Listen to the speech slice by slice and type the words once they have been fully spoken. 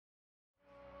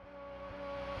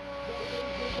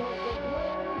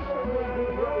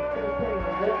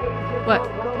What?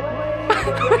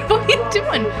 What are you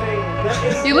doing?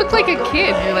 You look like a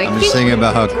kid. You're like. I'm just thinking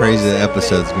about how crazy the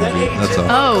episode's gonna be. That's all.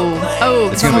 Oh,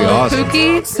 it's gonna be awesome.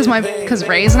 Kooky because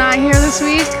Ray's not here this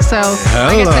week, so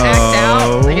I get to act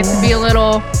out. I get to be a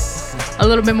little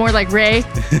bit more like Ray,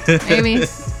 maybe.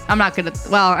 I'm not good at.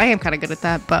 Well, I am kind of good at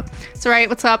that, but it's all right.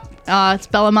 What's up? It's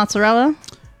Bella Mozzarella.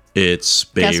 It's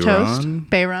Guest host, Bayron.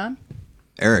 Bayron.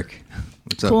 Eric,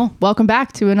 what's up? Cool. Welcome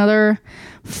back to another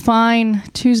fine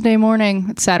Tuesday morning.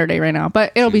 It's Saturday right now,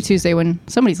 but it'll be Tuesday when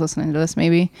somebody's listening to this,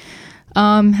 maybe.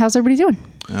 How's everybody doing?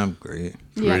 I'm great.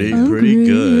 Pretty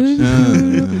good.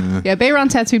 Yeah, Bayron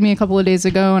tattooed me a couple of days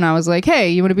ago, and I was like, hey,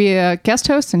 you want to be a guest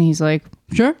host? And he's like,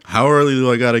 sure. How early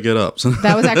do I gotta get up?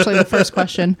 That was actually the first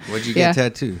question. What'd you get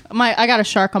tattooed? I got a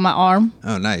shark on my arm.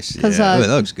 Oh, nice. Yeah. That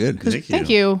looks good. Thank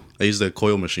you. I used the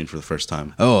coil machine for the first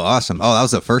time. Oh, awesome. Oh, that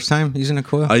was the first time using a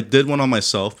coil? I did one on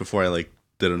myself before I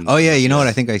did it. Oh, yeah. You know what?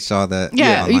 I think I saw that.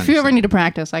 Yeah, if you ever need to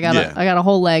practice, I got a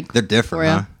whole leg. They're different,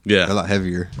 huh? Yeah. They're a lot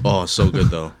heavier. Oh, so good,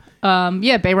 though.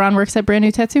 Yeah, Bayron works at Brand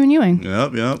New Tattoo in Ewing.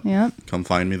 Yep. Come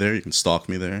find me there. You can stalk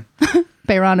me there.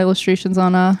 Bayron illustrations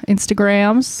on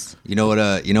Instagrams. You know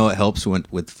what helps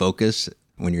with focus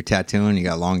when you're tattooing? You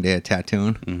got a long day of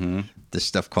tattooing. Mm-hmm. This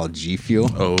stuff called G Fuel.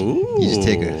 Oh. You just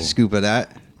take a scoop of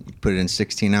that, you put it in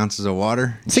 16 ounces of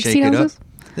water, 16 shake ounces? it up.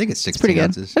 I think it's 16 Pretty good.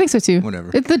 ounces. I think so too. Whatever.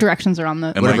 The directions are on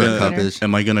the Whatever the cup is.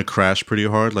 Am I gonna crash pretty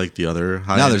hard like the other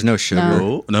high? No, there's no sugar.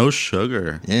 No, no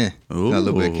sugar. Yeah. Ooh. Got a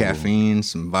little bit of caffeine,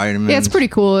 some vitamins. Yeah, it's pretty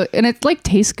cool, and it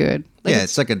tastes good. Yeah,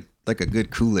 it's like a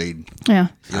good Kool-Aid. Yeah.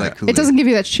 If you like Kool-Aid. It doesn't give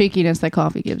you that shakiness that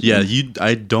coffee gives you.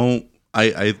 Yeah,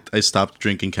 I stopped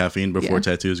drinking caffeine before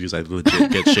tattoos because I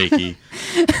legit get shaky.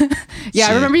 Yeah,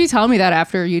 I remember you telling me that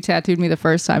after you tattooed me the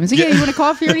first time. He's like, you want a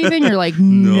coffee or anything? You're like,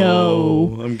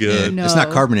 no. I'm good. Yeah, No. It's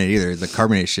not carbonated either. The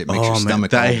carbonated shit makes your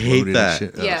stomach all I hate bloated that.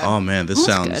 and shit. Yeah. Oh man, this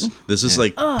is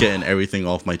like Ugh. getting everything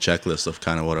off my checklist of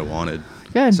kind of what I wanted.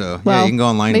 Good. So, yeah, well, you can go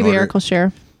online and Maybe order Eric it. will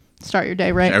share. Start your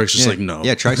day right. Eric's just like, no.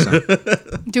 Yeah, try some.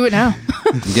 Do it now.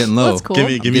 I'm getting low. That's cool.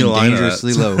 Give me a line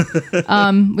dangerously low.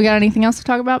 We got anything else to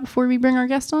talk about before we bring our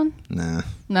guest on? Nah.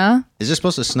 No? Is it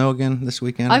supposed to snow again this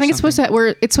weekend? I think it's supposed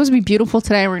to be beautiful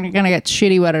today. We're gonna get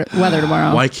shitty weather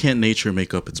tomorrow. Why can't nature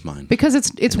make up its mind? Because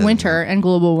it's winter and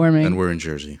global warming. And we're in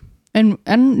Jersey. And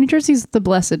New Jersey's the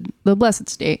blessed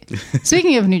state.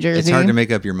 Speaking of New Jersey, It's hard to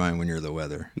make up your mind when you're the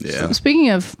weather. Yeah. Speaking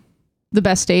of the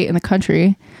best state in the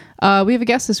country, we have a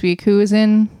guest this week who is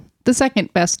in the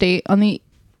second best state on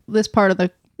this part of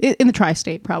in the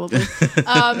tri-state probably.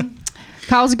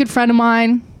 Kyle's a good friend of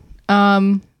mine.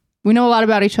 We know a lot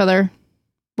about each other.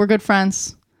 We're good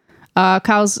friends.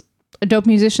 Kyle's a dope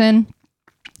musician.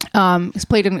 He's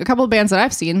played in a couple of bands that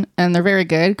I've seen, and they're very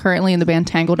good. Currently in the band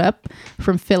Tangled Up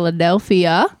from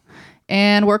Philadelphia,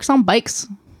 and works on bikes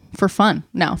for fun.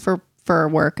 No, for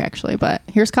work actually. But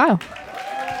here's Kyle.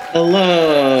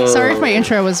 Hello. Sorry if my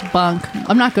intro was bunk.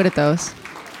 I'm not good at those.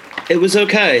 It was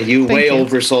okay. You Thank way you.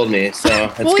 oversold me, so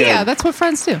that's Well, good. yeah, that's what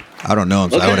friends do. I don't know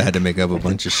him, so I Okay. would have had to make up a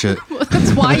bunch of shit.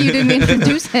 That's why you didn't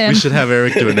introduce him. We should have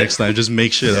Eric do it next time. Just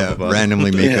make shit up about it.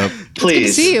 Randomly make up. Please. Good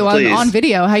to see you please. on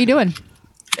video. How you doing?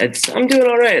 I'm doing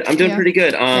all right. I'm doing Yeah. pretty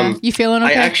good. You feeling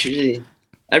okay? I actually,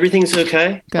 everything's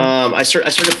okay. Good. I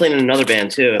started playing in another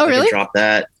band too. If Oh, I really? could drop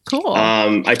that. Cool.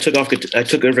 I took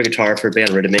over guitar for a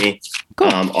band Rid of Me. Cool.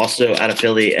 Also out of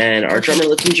Philly, and our drummer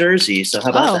lives in Jersey. So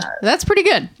how about that? That's pretty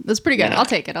good. That's pretty good. Yeah. I'll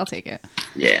take it.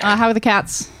 Yeah, How are the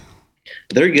cats?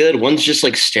 they're good. One's just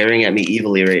like staring at me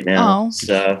evilly right now. Oh.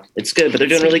 So it's good, but they're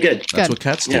doing really good. That's Good. what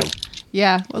cats do. Yeah.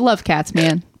 Yeah, I love cats,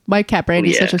 man. My cat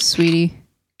Brandy's yeah. such a sweetie.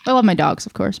 I love my dogs,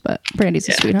 of course, but Brandy's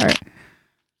a Yeah. sweetheart.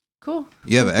 Cool.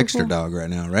 You have an Cool, extra cool. dog right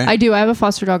now, right? I do. I have a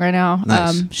foster dog right now.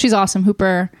 Nice. She's awesome.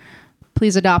 Hooper,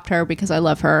 please adopt her because I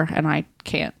love her and I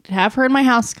can't have her in my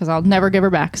house because I'll never give her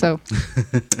back. So,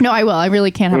 no, I will. I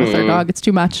really can't have a third dog. It's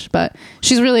too much. But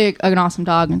she's really an awesome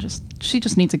dog and she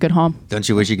just needs a good home. Don't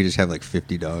you wish you could just have like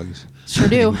 50 dogs? Sure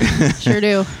do. Sure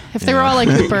do. If they were all like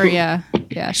Hooper, yeah.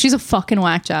 Yeah. She's a fucking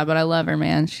whack job, but I love her,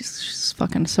 man. She's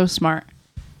fucking so smart.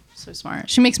 So smart.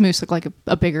 She makes Moose look like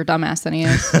a bigger dumbass than he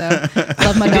is. So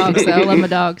love my dogs, though. Love my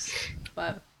dogs.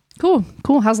 But cool.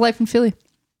 How's life in Philly?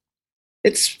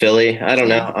 It's Philly. I don't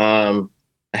know.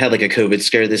 I had like a COVID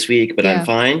scare this week, but Yeah. I'm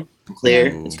fine. I'm clear.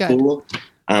 Yeah, It's good. cool.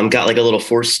 Got like a little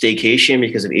forced staycation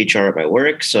because of HR at my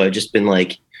work. So I've just been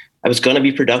like, I was going to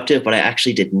be productive, but I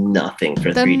actually did nothing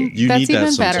for 3 days. You That's need that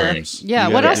even better. sometimes. Yeah.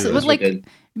 You What gotta else? do it. Would like Good.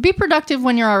 be productive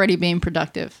when you're already being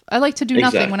productive. I like to do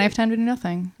nothing when I Exactly. have time to do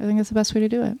nothing. I think that's the best way to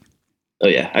do it. Oh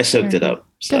yeah, I soaked it up.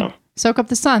 So Good. Soak up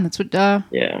the sun. That's what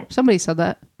yeah. somebody said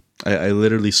that. I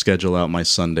literally schedule out my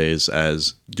Sundays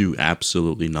as do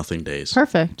absolutely nothing days.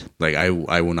 Perfect. Like I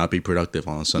will not be productive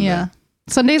on a Sunday. Yeah.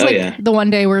 Sunday's the one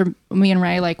day where me and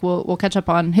Ray like we'll catch up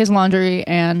on his laundry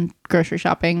and grocery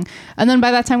shopping, and then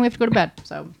by that time we have to go to bed.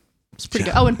 So it's pretty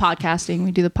good. Oh, and podcasting.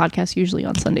 We do the podcast usually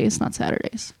on Sundays, not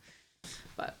Saturdays.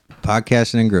 But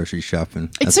podcasting and grocery shopping.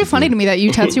 It's so funny to me that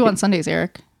you tattoo on Sundays,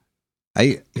 Eric.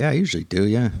 I usually do.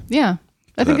 Yeah. Yeah.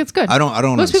 I think it's good. I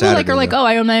don't. Most people Saturday, oh,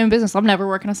 I own my own business. I'm never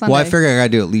working a Sunday. Well, I figure I gotta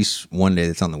do at least one day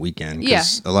that's on the weekend. Yeah.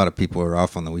 A lot of people are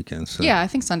off on the weekend. So. Yeah, I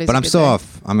think Sundays. But I'm still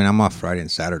off. I mean, I'm off Friday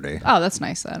and Saturday. Oh, that's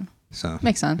nice then. So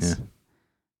makes sense.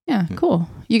 Yeah, cool.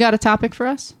 You got a topic for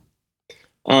us?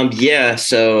 Yeah.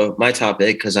 So my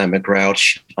topic, because I'm a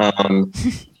grouch,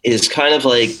 is kind of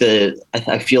like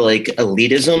I feel like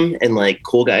elitism and like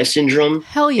cool guy syndrome.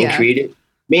 Hell yeah. In creative.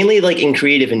 Mainly like in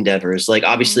creative endeavors. Like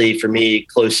obviously for me,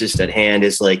 closest at hand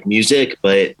is like music,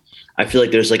 but I feel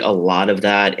like there's like a lot of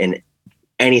that in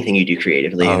anything you do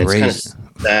creatively. And it's kind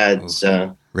of sad.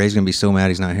 So Ray's gonna be so mad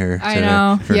he's not here. I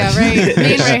know. Yeah, Ray. Me and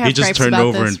Ray have he just turned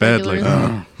over in bed like,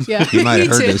 oh. Yeah. He might have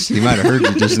heard this. He might have heard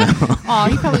you just now. Oh,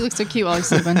 he probably looks so cute while he's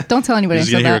sleeping. Don't tell anybody.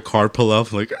 He's gonna hear a car pull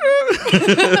up like.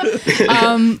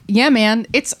 Yeah, man.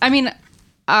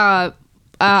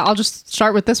 I'll just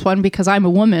start with this one because I'm a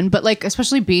woman, but like,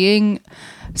 especially being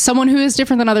someone who is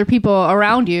different than other people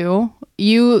around you,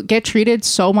 you get treated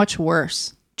so much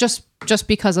worse just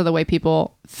because of the way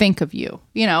people think of you,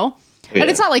 you know? Yeah. And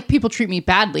it's not like people treat me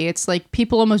badly. It's like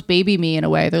people almost baby me in a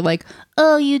way. They're like,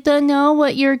 oh, you don't know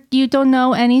you don't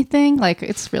know anything. Like,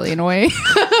 it's really annoying.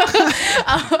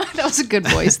 That was a good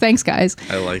voice. Thanks, guys.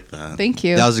 I like that. Thank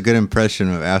you. That was a good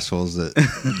impression of assholes.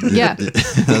 Yeah.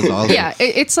 That was awesome. Yeah.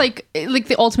 It's like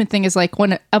the ultimate thing is like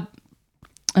when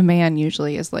a man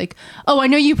usually is like, oh, I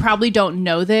know you probably don't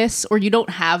know this or you don't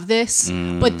have this,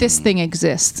 but this thing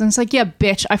exists. And it's like, yeah,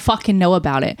 bitch, I fucking know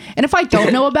about it. And if I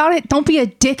don't know about it, don't be a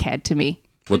dickhead to me.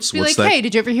 What's like, that? Hey,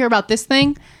 did you ever hear about this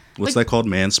thing? What's that called?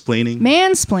 Mansplaining?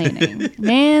 Mansplaining.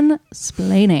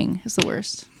 Mansplaining is the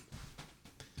worst.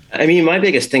 I mean, my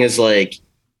biggest thing is like,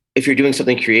 if you're doing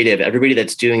something creative, everybody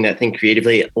that's doing that thing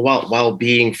creatively while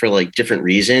being for like different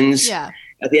reasons. Yeah.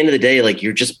 At the end of the day, like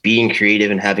you're just being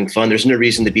creative and having fun. There's no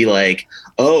reason to be like,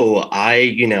 oh,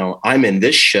 I'm in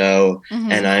this show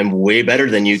and I'm way better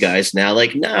than you guys now.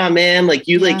 Like, nah, man, like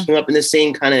you like came up in the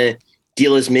same kind of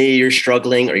deal as me. You're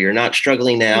struggling or you're not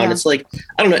struggling now. Yeah. And it's like,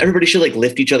 I don't know, everybody should like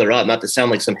lift each other up, not to sound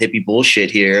like some hippie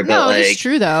bullshit here, but like, it's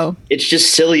true though. It's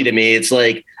just silly to me. It's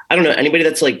like, I don't know, anybody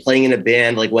that's like playing in a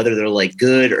band, like whether they're like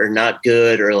good or not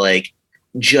good or like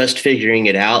just figuring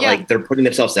it out, like they're putting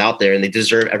themselves out there and they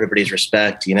deserve everybody's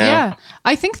respect, you know? Yeah.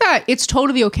 I think that it's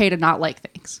totally okay to not like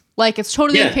things. Like it's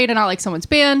totally okay to not like someone's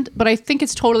band, but I think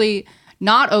it's totally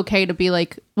not okay to be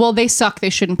like, well, they suck, they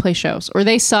shouldn't play shows, or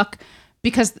they suck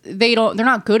because they're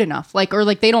not good enough, like, or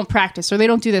like they don't practice, or they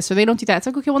don't do this, or they don't do that. It's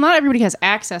like, okay, well, not everybody has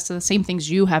access to the same things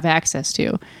you have access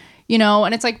to. You know,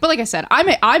 and it's like, but like I said,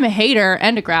 I'm a hater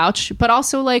and a grouch, but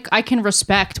also like I can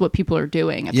respect what people are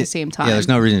doing at the same time. Yeah, there's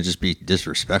no reason to just be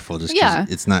disrespectful. Just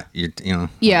 'cause it's not you know.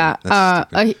 Yeah,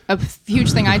 a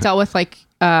huge thing I dealt with, like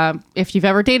if you've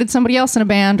ever dated somebody else in a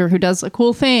band or who does a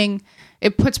cool thing,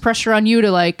 it puts pressure on you to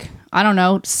like, I don't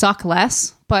know, suck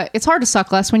less. But it's hard to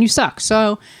suck less when you suck.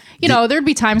 So you know, there'd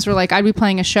be times where like I'd be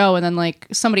playing a show and then like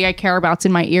somebody I care about's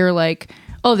in my ear, like,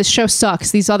 oh, this show sucks.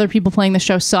 These other people playing the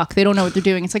show suck. They don't know what they're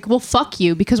doing. It's like, well, fuck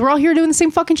you, because we're all here doing the same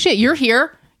fucking shit. You're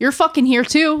here. You're fucking here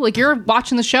too. Like, you're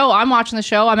watching the show. I'm watching the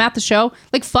show. I'm at the show.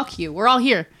 Like, fuck you. We're all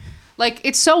here. Like,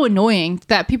 it's so annoying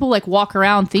that people like walk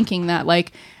around thinking that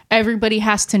like everybody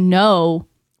has to know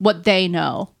what they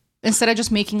know instead of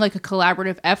just making like a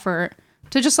collaborative effort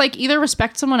to just like either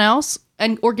respect someone else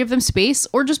or give them space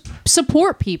or just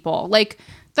support people. Like,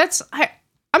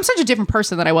 I'm such a different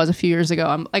person than I was a few years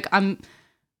ago.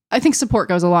 I think support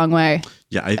goes a long way.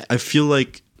 Yeah, I feel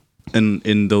like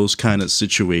in those kind of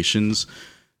situations,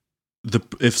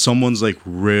 if someone's like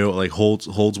real, like holds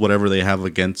whatever they have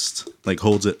against, like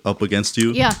holds it up against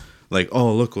you. Yeah. Like,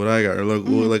 oh, look what I got, or look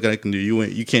what I can do.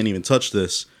 You can't even touch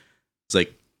this. It's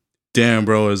like, damn,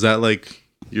 bro, is that like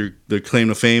the claim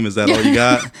to fame? Is that all you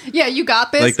got? Yeah, you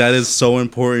got this. Like, that is so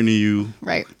important to you.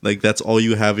 Right. Like, that's all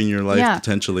you have in your life,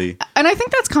 potentially. And I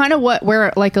think that's kind of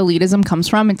where like elitism comes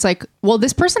from. It's like, well,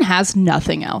 this person has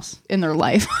nothing else in their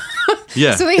life.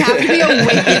 Yeah. So they have to be a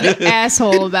wicked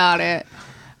asshole about it.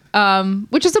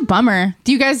 Which is a bummer.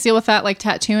 Do you guys deal with that, like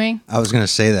tattooing? I was gonna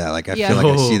say that. Like, I feel like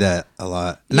I see that a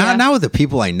lot. Not with the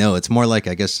people I know. It's more like,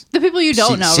 I guess, the people you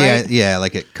don't know, right?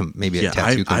 Like maybe a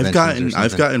tattoo convention.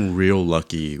 I've gotten real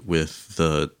lucky with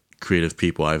the creative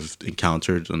people I've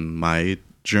encountered on my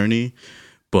journey,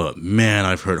 but man,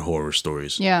 I've heard horror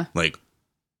stories. Yeah. Like,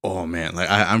 oh man, like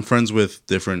I'm friends with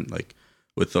different, like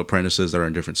with apprentices that are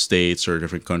in different states or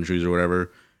different countries or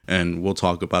whatever, and we'll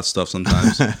talk about stuff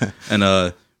sometimes. And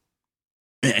man,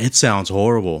 it sounds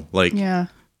horrible. Like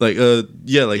like like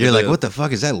you're like, what the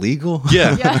fuck, is that legal?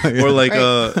 Yeah. Or like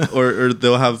or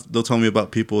they'll tell me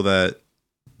about people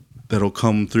that'll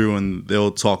come through and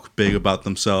they'll talk big about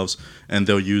themselves, and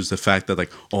they'll use the fact that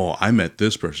like, oh, I met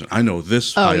this person, I know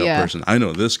this high up person, I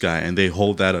know this guy, and they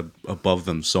hold that above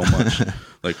them so much.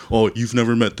 Like, oh, you've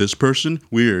never met this person?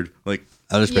 Weird. Like,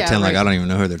 I'll just pretend like I don't even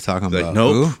know who they're talking about.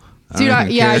 Nope. Dude, I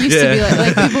used to be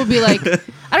like people be like,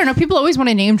 I don't know, people always want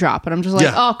to name drop, and I'm just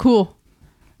like, oh, cool.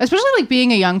 Especially like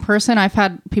being a young person, I've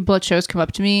had people at shows come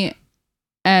up to me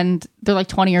and they're like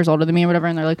 20 years older than me or whatever,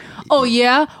 and they're like, oh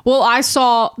yeah, well, I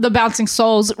saw the Bouncing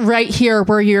Souls right here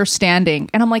where you're standing,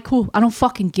 and I'm like, cool, I don't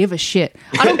fucking give a shit,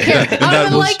 I don't care. I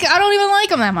don't even like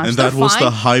them that much, and that was the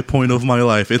high point of my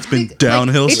life. It's been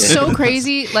downhill. Like, it's so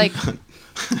crazy. Like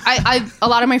I a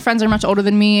lot of my friends are much older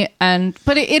than me,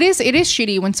 but it is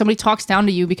shitty when somebody talks down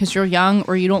to you because you're young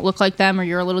or you don't look like them or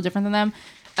you're a little different than them.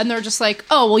 And they're just like,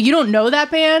 oh, well, you don't know that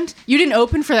band? You didn't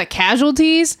open for the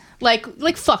Casualties? Like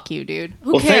fuck you, dude.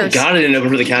 Who cares? Thank God I didn't open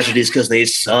for the Casualties because they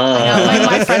suck. I know,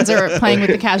 my friends are playing with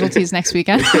the Casualties next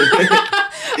weekend.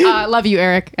 Love you,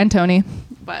 Eric and Tony.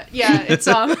 But yeah, it's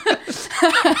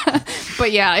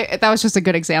but yeah, that was just a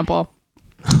good example.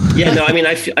 Yeah, no, I mean,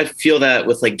 I feel that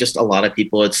with like just a lot of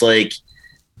people. It's like,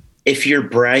 if you're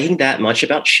bragging that much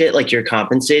about shit, like you're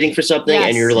compensating for something,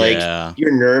 and you're like,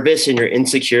 you're nervous and you're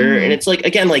insecure. And it's like,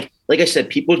 again, like I said,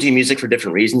 people do music for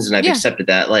different reasons. And I've accepted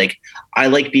that. Like, I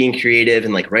like being creative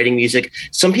and like writing music.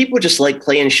 Some people just like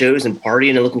playing shows and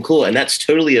partying and looking cool. And that's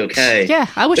totally okay. Yeah.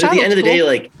 I wish. But at the end of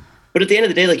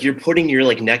the day, like you're putting your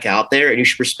like neck out there, and you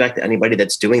should respect anybody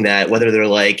that's doing that, whether they're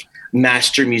like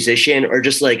master musician or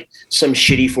just like some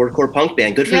shitty 4-core punk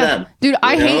band. Good for them, dude.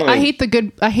 I hate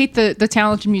the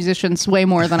talented musicians way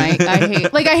more than I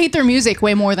hate their music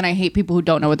way more than I hate people who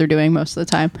don't know what they're doing most of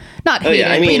the time. Not hate it,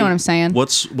 but you know what I'm saying.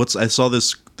 What's I saw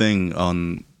this thing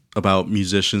on about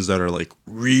musicians that are like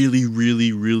really,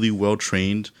 really, really well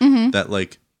trained, that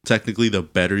like technically the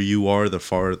better you are, the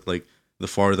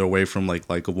farther away from like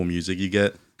likable music you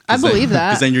get. I believe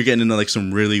that. Because then you're getting into like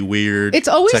some really weird. It's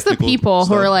always the people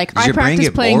who are like, I practice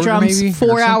playing drums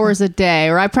 4 hours a day,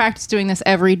 or I practice doing this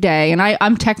every day, and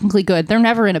I'm technically good. They're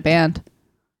never in a band.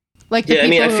 Like the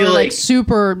people who are like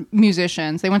super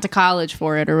musicians, they went to college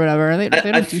for it or whatever. They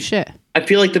don't do shit. I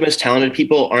feel like the most talented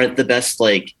people aren't the best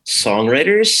like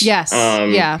songwriters. Yes.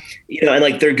 You know, and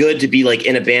like they're good to be like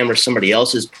in a band where somebody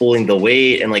else is pulling the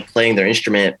weight and like playing their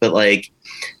instrument, but like,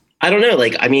 I don't know.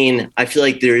 Like, I mean, I feel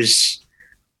like there's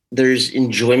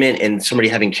enjoyment in somebody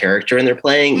having character in their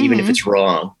playing, even if it's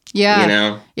wrong. Yeah. You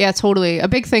know? Yeah, totally. A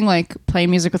big thing, like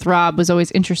playing music with Rob was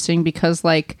always interesting because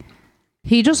like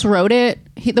he just wrote it.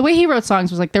 The way he wrote songs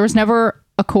was like, there was never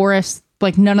a chorus,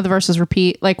 like none of the verses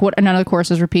repeat, like none of the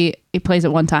choruses repeat. He plays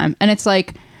it one time. And it's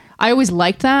like, I always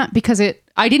liked that because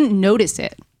I didn't notice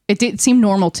it. It seemed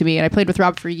normal to me, and I played with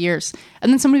Rob for years. And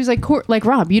then somebody was like,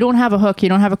 Rob, you don't have a hook, you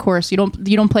don't have a chorus, you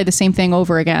don't play the same thing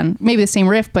over again. Maybe the same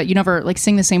riff, but you never like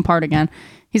sing the same part again.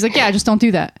 He's like, yeah, just don't do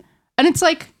that. And it's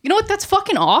like, you know what? That's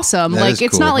fucking awesome. That like,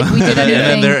 it's cool. not like we did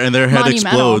anything. and their head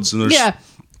explodes. And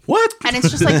what? And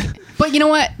it's just like, but you know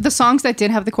what? The songs that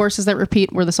did have the choruses that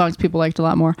repeat were the songs people liked a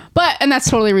lot more. And that's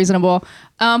totally reasonable.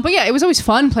 But yeah, it was always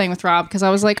fun playing with Rob because I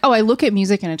was like, oh, I look at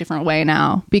music in a different way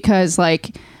now because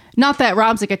like. Not that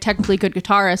Rob's like a technically good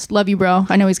guitarist. Love you, bro.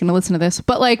 I know he's going to listen to this.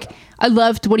 But like, I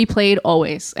loved what he played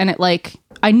always. And it like,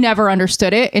 I never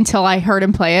understood it until I heard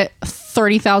him play it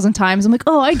 30,000 times. I'm like,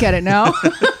 oh, I get it now.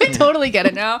 I totally get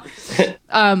it now.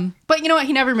 But you know what?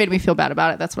 He never made me feel bad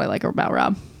about it. That's what I like about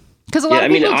Rob. Because a lot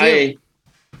of people do.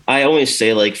 I always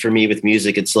say like, for me with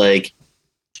music, it's like,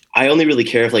 I only really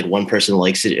care if like one person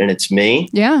likes it and it's me.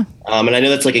 Yeah. And I know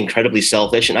that's like incredibly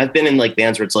selfish. And I've been in like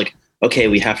bands where it's like, okay,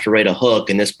 we have to write a hook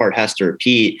and this part has to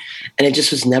repeat. And it just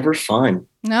was never fun.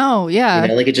 No, yeah. You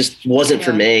know, like it just wasn't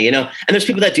for me, you know? And there's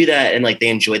people that do that and like they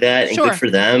enjoy that and good for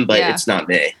them, but it's not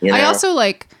me. You know? I also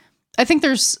like, I think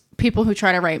there's people who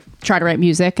try to write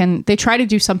music and they try to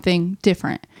do something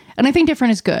different. And I think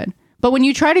different is good. But when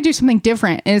you try to do something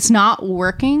different and it's not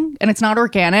working and it's not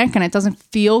organic and it doesn't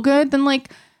feel good, then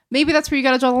like maybe that's where you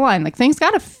got to draw the line. Like things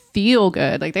got to feel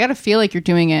good. Like they got to feel like you're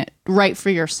doing it right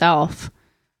for yourself.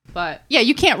 But yeah,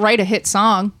 you can't write a hit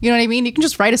song. You know what I mean? You can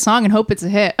just write a song and hope it's a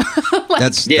hit.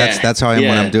 That's how I am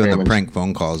when I'm doing the prank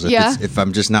phone calls. If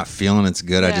I'm just not feeling it's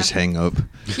good, I just hang up.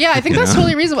 Yeah, I think that's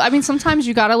totally reasonable. I mean, sometimes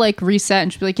you gotta like reset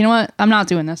and just be like, you know what? I'm not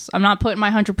doing this. I'm not putting my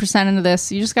 100% into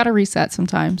this. You just gotta reset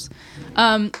sometimes.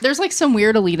 There's like some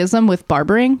weird elitism with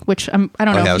barbering, which I don't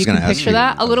know if you can picture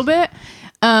that a little bit.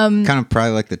 Kind of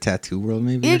probably like the tattoo world,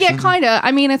 maybe. Yeah, kind of.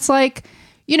 I mean, it's like,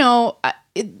 you know.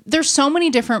 There's so many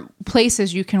different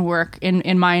places you can work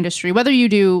in my industry, whether you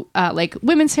do like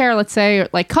women's hair, let's say, or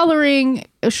like coloring,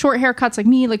 short haircuts like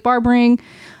me, like barbering,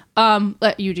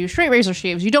 you do straight razor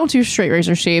shaves, you don't do straight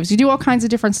razor shaves, you do all kinds of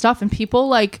different stuff, and people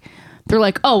like, they're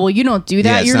like, oh, well, you don't do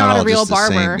that, you're not a real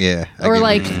barber. Yeah, or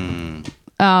like, you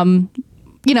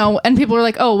know, and people are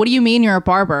like, oh, what do you mean you're a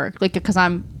barber? Like, because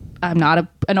I'm not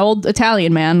an old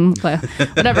Italian man,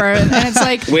 whatever. And it's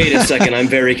like, wait a second, I'm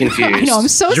very confused. I know, I'm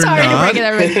so sorry to break it,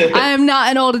 everybody. I am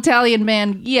not an old Italian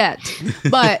man yet,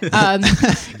 but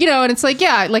you know, and it's like,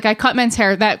 yeah, like I cut men's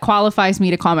hair. That qualifies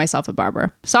me to call myself a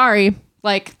barber. Sorry,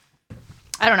 like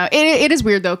I don't know. It is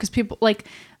weird though, because people like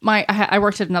I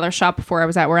worked at another shop before I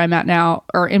was at where I'm at now,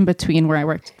 or in between where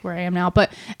I am now.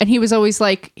 And he was always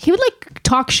like, he would like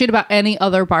talk shit about any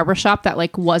other barber shop that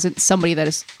like wasn't somebody that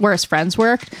is where his friends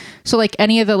worked. So like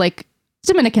any of the like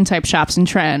Dominican type shops in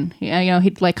Trent, you know,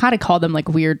 he'd like kind of call them like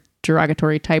weird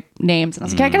derogatory type names. And I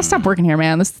was like, I gotta stop working here,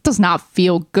 man. This does not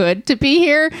feel good to be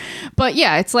here. But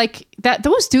yeah, it's like that.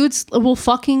 Those dudes will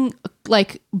fucking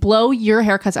like blow your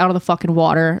haircuts out of the fucking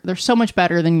water. They're so much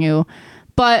better than you.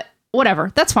 But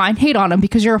whatever, that's fine. Hate on them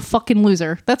because you're a fucking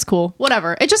loser. That's cool.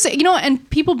 Whatever. It just, you know, and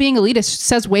people being elitist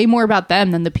says way more about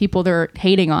them than the people they're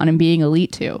hating on and being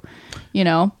elite to, you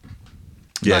know?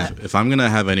 Yeah, if I'm gonna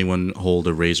have anyone hold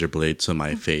a razor blade to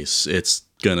my face, it's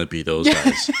gonna be those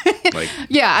guys. Like,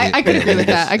 yeah, I could agree with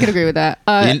that. I could agree with that.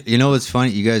 You know what's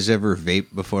funny? You guys ever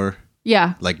vape before?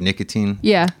 Yeah. Like nicotine?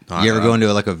 Yeah. You ever go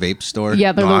into like a vape store?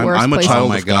 Yeah, they're the worst I'm a places. child Oh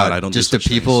my of God. I don't just do the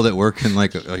such people things. that work in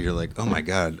like, you're like, oh my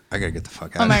God, I gotta get the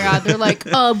fuck out. Oh my God, they're like,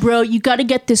 oh bro, you got to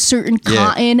get this certain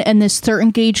cotton and this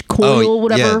certain gauge coil,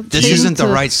 whatever. Yeah. This isn't the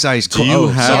right size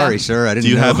coil. Sorry, sir, I didn't know.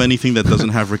 Do you have anything that doesn't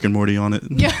have Rick and Morty on it?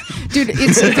 Yeah, dude,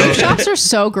 vape shops are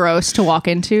so gross to walk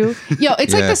into. Yo,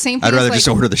 it's like the same thing. I'd rather as, like, just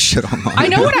order the shit online. I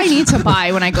know what I need to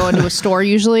buy when I go into a store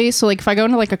usually. So like if I go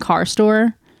into like a car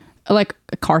store, like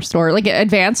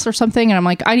Advance or something, and I'm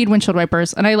like, I need windshield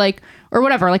wipers, and I like, or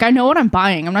whatever, like I know what I'm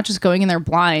buying. I'm not just going in there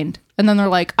blind. And then they're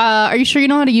like, are you sure you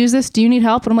know how to use this? Do you need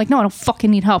help? And I'm like, no, I don't fucking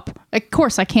need help. Of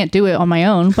course I can't do it on my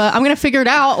own, but I'm gonna figure it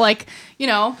out. Like, you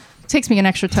know, it takes me an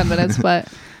extra 10 minutes,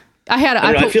 but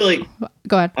I feel like,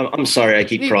 go ahead. I'm sorry, I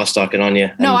keep cross talking on you.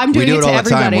 No, I'm doing it to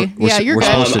everybody. Yeah, you're good.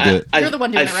 Supposed to do it. You're the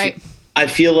one doing it, right? I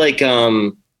feel like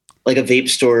a vape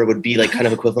store would be like kind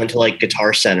of equivalent to like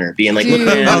Guitar Center being like, look,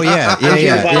 man, oh yeah, I'm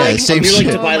here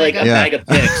shit. to buy like a bag of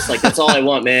picks. Like that's all I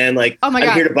want, man. Like I'm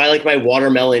here to buy like my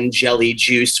watermelon jelly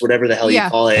juice, whatever the hell you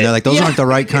call it. And they're like, those aren't the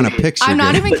right kind of picks. I'm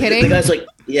not even kidding. The guy's like,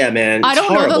 yeah, man. I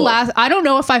don't know I don't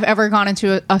know if I've ever gone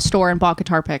into a store and bought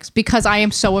guitar picks because I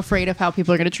am so afraid of how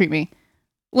people are going to treat me.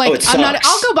 Like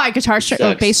I'll go buy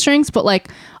bass strings, but like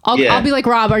I'll be like,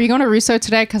 Rob, are you going to Russo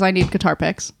today? Because I need guitar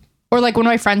picks. Or like when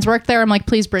my friends work there, I'm like,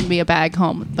 please bring me a bag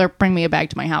home. Or bring me a bag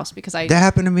to my house because that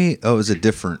happened to me. Oh, it was a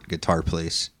different guitar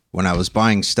place. When I was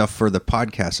buying stuff for the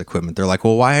podcast equipment, they're like,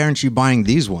 well, why aren't you buying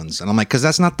these ones? And I'm like, because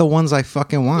that's not the ones I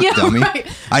fucking want, dummy. Right,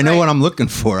 I know what I'm looking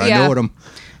for. Yeah. I know what I'm...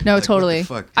 No, like, totally.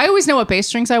 I always know what bass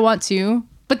strings I want too.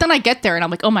 But then I get there and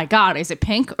I'm like, oh my God, is it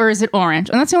pink or is it orange?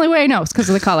 And that's the only way I know. It's because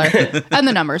of the color and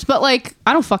the numbers. But like,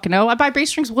 I don't fucking know. I buy bass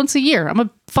strings once a year. I'm a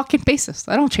fucking bassist.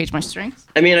 I don't change my strings.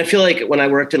 I mean, I feel like when I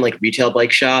worked in like retail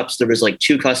bike shops, there was like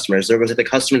two customers. There was like the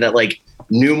customer that like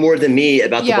knew more than me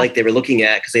about the bike they were looking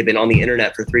at because they've been on the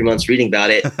internet for 3 months reading about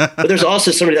it. But there's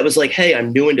also somebody that was like, hey,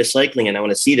 I'm new into cycling and I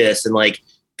want to see this. And like,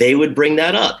 they would bring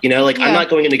that up, you know, like I'm not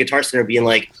going into Guitar Center being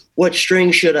like, what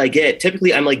string should I get?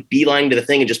 Typically I'm like beelining to the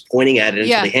thing and just pointing at it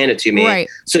until they hand it to me. Right.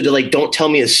 So to like, don't tell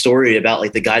me a story about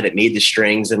like the guy that made the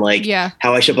strings and like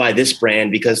how I should buy this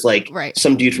brand because like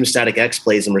some dude from Static X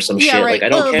plays them or some shit. Right. Like I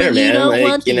don't care, man. You don't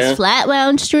want these flat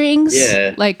wound strings.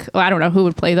 Yeah. Like, I don't know who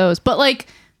would play those, but like,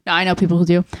 no, I know people who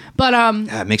do, but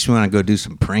it makes me want to go do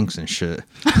some pranks and shit.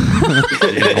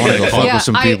 I want to go fuck with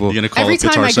some people. You're gonna call every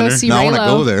time I go see Raylo, I want to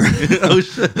go there.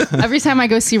 Every time I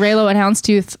go see Raylo at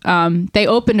Houndstooth, they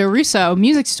opened a Russo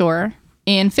music store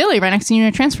in Philly, right next to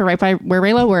Union Transfer, right by where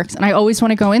Raylo works, and I always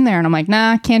want to go in there, and I'm like,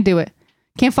 nah, can't do it.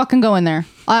 Can't fucking go in there.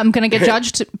 I'm gonna get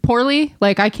judged poorly.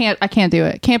 Like I can't do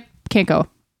it. Can't go.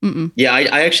 Mm-mm. Yeah,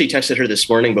 I actually texted her this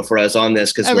morning before I was on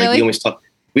this because really? we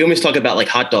always talk about like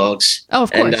hot dogs. Oh,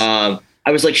 of course. And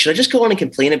I was like, should I just go on and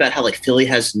complain about how like Philly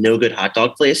has no good hot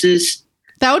dog places?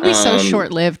 That would be so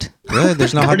short-lived. Really?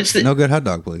 There's no good hot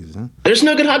dog places, huh? There's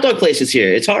no good hot dog places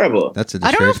here. It's horrible. That's a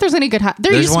disgrace. I don't know if there's any good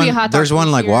There used to be a hot dog There's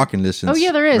one like here. walking distance. Oh,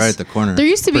 yeah, there is. Right at the corner. There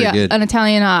used to be an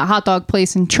Italian hot dog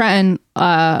place in Trenton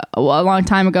a long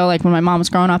time ago, like when my mom was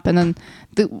growing up. And then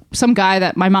some guy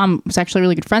that my mom was actually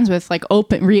really good friends with, like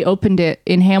reopened it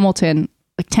in Hamilton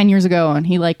like 10 years ago. And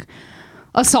he like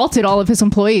assaulted all of his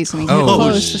employees and he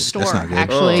closed the store.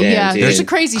 Actually, there's a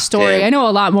crazy story. Damn. I know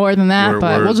a lot more than that,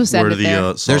 but we'll just end it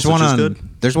there. There's one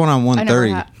on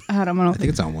 130. I think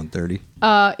it's on 130.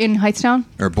 In Hightstown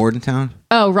or Bordentown.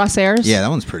 Oh, Russ Ayers. Yeah, that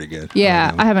one's pretty good.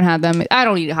 Yeah, I haven't had them. I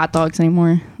don't eat hot dogs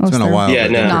anymore. It's been a while. Yeah,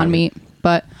 no. Non-meat,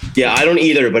 but yeah, I don't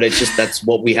either. But it's just that's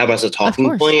what we have as a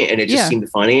talking point, and it just seemed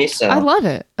funny. So I love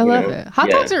it. I love it. Hot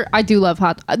dogs are. I do love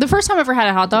hot. The first time I ever had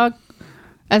a hot dog.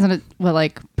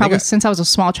 Probably since I was a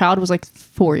small child, was like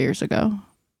 4 years ago.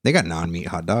 They got non-meat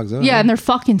hot dogs, though. Yeah, and they're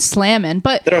fucking slamming.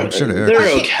 But I'm sure they're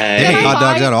okay. They make hot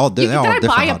dogs out all day. I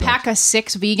buy a pack of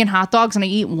 6 vegan hot dogs and I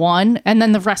eat one, and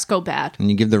then the rest go bad. And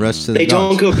you give the rest to the They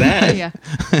dogs. don't go bad. Yeah,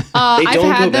 I've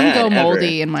had them go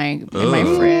moldy in my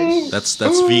fridge. That's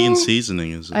vegan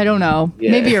seasoning, is it? I don't know.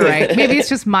 Yeah. Maybe you're right. Maybe it's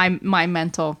just my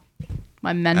mental.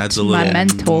 Adds a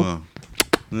little.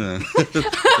 Yeah.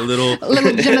 a little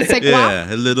je ne sais quoi.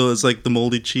 Yeah, a little. It's like the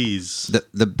moldy cheese.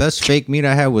 The best fake meat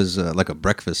I had was like a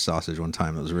breakfast sausage one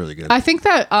time. It was really good. I think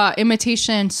that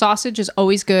imitation sausage is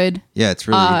always good. Yeah, it's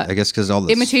really. I guess because all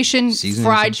the imitation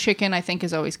fried chicken, I think,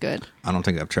 is always good. I don't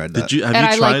think I've tried that.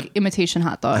 I like imitation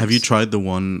hot dogs. Have you tried the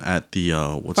one at the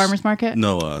farmers market?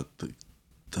 No,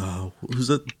 who's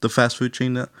it? The fast food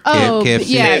chain that? KFC.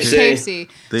 Yeah,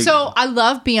 KFC. So I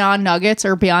love Beyond Nuggets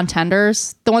or Beyond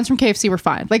Tenders. The ones from KFC were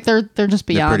fine. Like they're just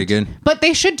Beyond. They're pretty good. But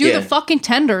they should do the fucking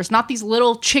tenders, not these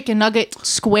little chicken nugget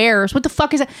squares. What the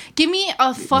fuck is that? Give me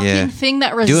a fucking thing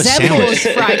that resembles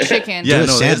fried chicken. Yeah,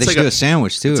 they should do a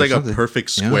sandwich too. It's like a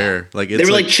perfect square. Like they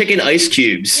were like chicken ice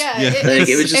cubes. Yeah,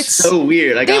 it was just so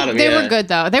weird. I got them. They were good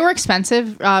though. They were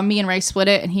expensive. Me and Ray split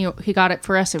it, and he got it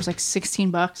for us. It was like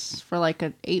 $16 for like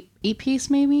an eight piece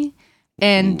maybe.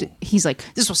 And he's like,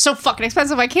 this was so fucking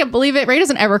expensive. I can't believe it. Ray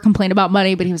doesn't ever complain about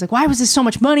money, but he was like, why was this so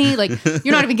much money? Like,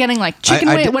 you're not even getting like chicken,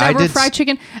 fried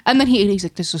chicken. And then he's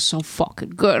like, this is so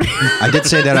fucking good. I did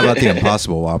say that about the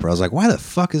Impossible Whopper. I was like, why the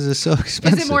fuck is this so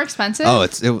expensive? Is it more expensive? Oh,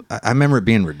 I remember it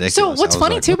being ridiculous. So what's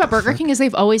funny too about Burger King is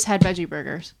they've always had veggie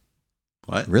burgers.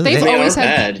 What? Really? They've always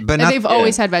had, but they've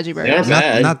always had veggie burgers.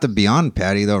 Not the Beyond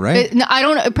Patty though, right?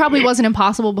 It probably wasn't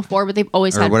Impossible before, but they've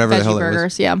always had veggie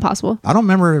burgers. Yeah, Impossible. I don't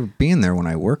remember being there when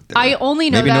I worked there. I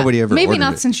only know maybe nobody ever. Maybe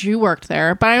not since you worked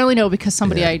there, but I only know because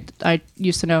somebody I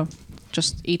used to know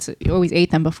just always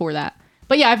ate them before that.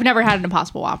 But yeah, I've never had an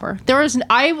Impossible Whopper.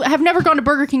 I have never gone to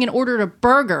Burger King and ordered a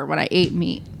burger when I ate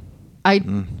meat. I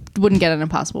wouldn't get an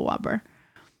Impossible Whopper,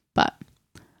 but.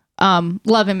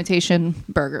 Love imitation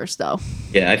burgers though.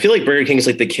 Yeah, I feel like Burger King is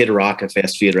like the Kid Rock of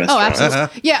fast food restaurants. Oh,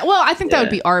 absolutely. Yeah, well, I think that would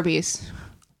be Arby's.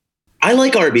 I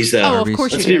like Arby's though. Oh, of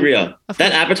course Let's you do. be real.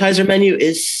 That appetizer menu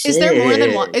is sick. Is there more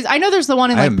than one? I know there's the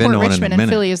one in like Port Richmond and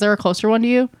Philly. Is there a closer one to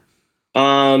you?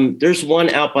 There's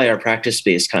one out by our practice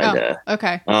space, kind of. Oh,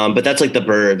 okay. But that's like the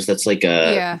Burbs. That's like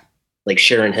like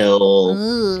Sharon Hill,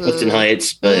 Clifton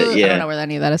Heights. But I don't know where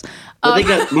any of that is. Well, they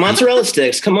got mozzarella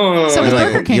sticks. Come on. So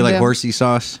you like horsey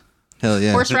sauce? Hell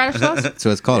yeah. Horseradish sauce? So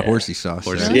it's called horsey sauce.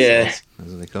 Yeah. That's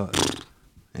what they call it.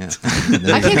 Yeah.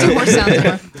 I can't do horse sounds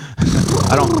anymore.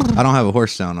 I don't have a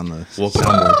horse sound on the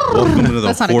soundboard. Welcome to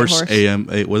the horse AM.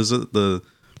 What is it?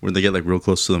 Where they get like real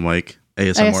close to the mic?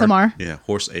 ASMR. Yeah,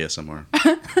 horse ASMR.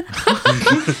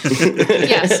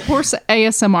 Yes, horse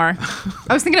ASMR.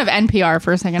 I was thinking of NPR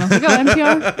for a second. I was like, oh,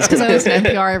 NPR? It's because I listen to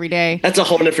NPR every day. That's a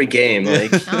whole different game.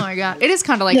 Like, oh my God. It is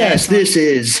kind of like yes, this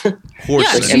is horse.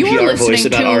 Yes, you are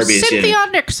listening to Arby's, Cynthia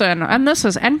Nixon, and this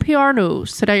is NPR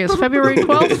News. Today is February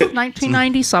 12th,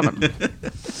 1997.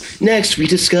 Next, we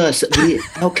discuss the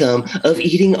outcome of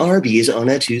eating Arby's on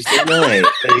a Tuesday night.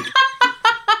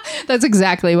 That's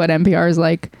exactly what NPR is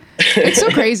like. It's so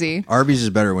crazy. Arby's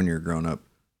is better when you're grown up.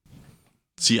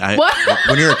 See,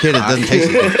 when you're a kid, it doesn't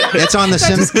taste good. That's on the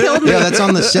Simpsons. Yeah, that's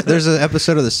on the. There's an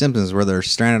episode of The Simpsons where they're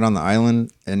stranded on the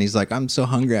island, and he's like, "I'm so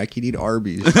hungry, I could eat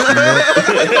Arby's." Remember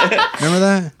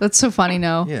that? That's so funny.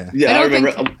 No. Yeah, I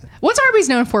remember. What's Arby's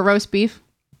known for? Roast beef.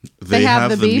 They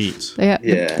have the beef. Meat. They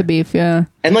have the beef. Yeah.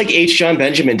 And like H. John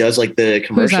Benjamin does like the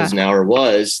commercials now, or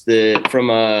was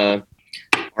from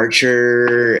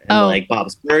Archer and like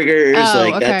Bob's Burgers,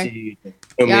 that dude.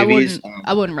 Yeah,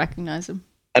 I wouldn't recognize him.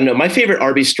 I don't know. My favorite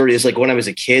Arby's story is like when I was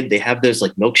a kid, they have those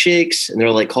like milkshakes and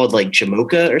they're like called like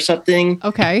Jamocha or something.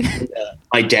 Okay. And,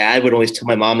 my dad would always tell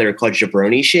my mom they were called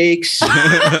Jabroni shakes.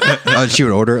 Oh, she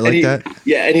would order it like that?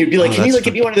 Yeah. And he'd be like, can you like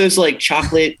give me one of those like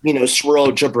chocolate, swirl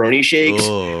Jabroni shakes?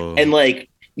 Oh. And like,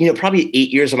 probably 8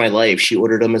 years of my life, she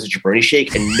ordered them as a Jabroni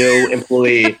shake and no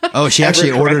employee. Oh, she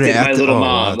actually ordered it after. My little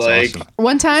mom. Like, awesome.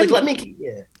 One time, like, let me,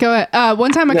 yeah. Go ahead.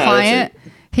 One time a client,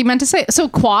 he meant to say, so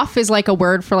quaff is like a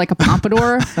word for like a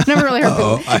pompadour. Never really heard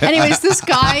of it. Anyways, this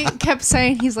guy kept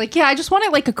saying, he's like, yeah, I just want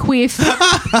it like a queef.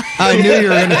 I knew you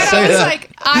were going to say that.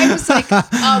 I was like,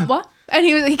 what? And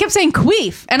he kept saying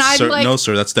queef. And I'm like, no,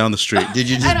 sir, that's down the street. Did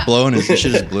you just blow in his, you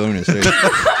should just blow in his face. Is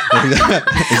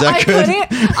that good?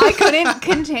 I couldn't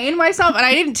contain myself. And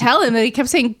I didn't tell him that he kept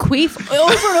saying queef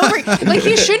over and over. Like,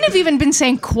 he shouldn't have even been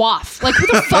saying quaff. Like, who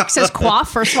the fuck says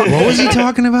quaff first of all? What was he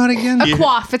talking about again? A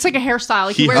quaff. It's like a hairstyle.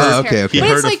 Like, he wears his hair. He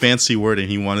heard a fancy word and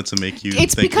he wanted to make you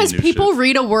It's because people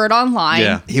read a word online.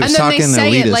 Yeah. He was and then they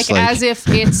say it like as if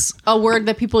it's a word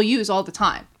that people use all the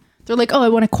time. They're like, oh, I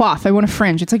want a quaff. I want a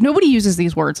fringe. It's like, nobody uses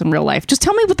these words in real life. Just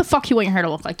tell me what the fuck you want your hair to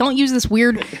look like. Don't use this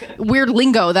weird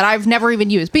lingo that I've never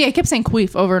even used. But yeah, I kept saying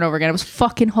queef over and over again. It was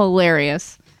fucking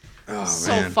hilarious. Oh,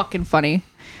 so man. fucking funny.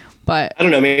 But I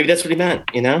don't know. Maybe that's what he meant,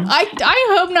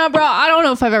 I hope not, bro. I don't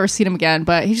know if I've ever seen him again,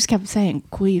 but he just kept saying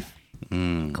queef.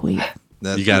 Queef.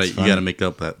 You gotta make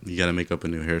up a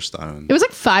new hairstyle. It was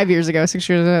like 5 years ago, 6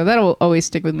 years ago. That'll always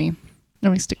stick with me.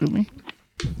 Always stick with me.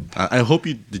 I hope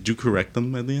did you correct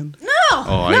them at the end?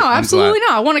 No, absolutely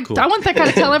not. I want that guy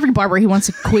to tell every barber he wants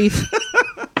a queef.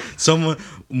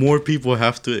 More people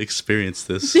have to experience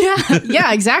this.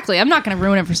 Yeah, exactly. I'm not going to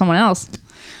ruin it for someone else.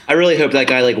 I really hope that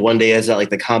guy like one day has that like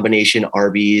the combination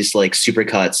Arby's like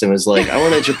supercuts and was like, I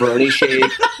want a jabroni shake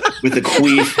with the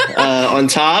queef on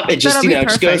top. It just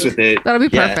just goes with it. That'll be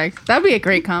perfect. That'd be a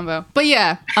great combo. But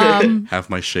yeah, have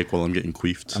my shake while I'm getting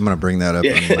queefed. I'm gonna bring that up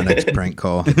in my next prank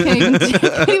call. Can't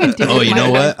even do oh, you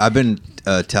know what? I've been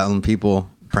telling people,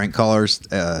 prank callers,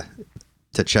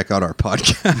 to check out our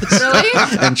podcast.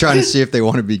 Really? And trying to see if they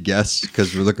want to be guests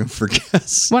because we're looking for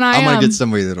guests. When I'm gonna get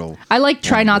somebody that'll. I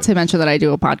try not to mention that I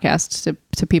do a podcast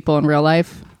to people in real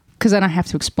life because then I have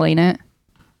to explain it,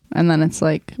 and then it's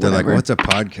like they're like, "What's a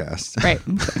podcast?" Right?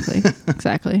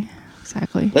 Exactly.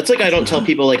 That's like I don't tell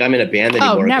people like I'm in a band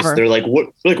anymore. Oh, never. They're like,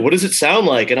 what does it sound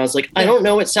like? And I was like, I don't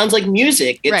know. It sounds like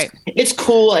music. It's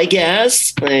cool, I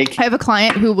guess. Like I have a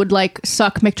client who would like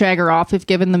suck Mick Jagger off if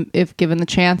given the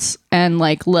chance, and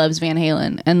like loves Van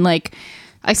Halen, and like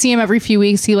I see him every few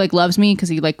weeks. He like loves me because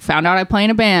he like found out I play in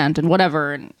a band and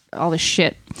whatever and all this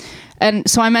shit. And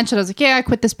so I mentioned, I was like, yeah, I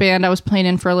quit this band. I was playing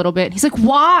in for a little bit. He's like,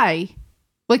 why?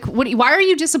 Like, why are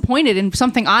you disappointed in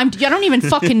something I don't even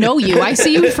fucking know you. I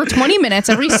see you for 20 minutes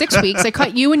every 6 weeks. I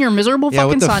cut you and your miserable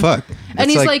fucking son. Fuck? And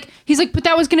he's like, but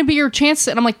that was going to be your chance.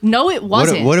 And I'm like, no, it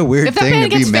wasn't. What a weird if that thing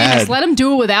band to be gets famous, mad. let him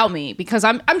do it without me because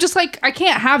I'm just like, I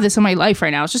can't have this in my life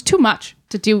right now. It's just too much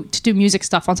to do music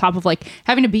stuff on top of like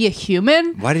having to be a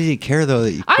human. Why did he care though?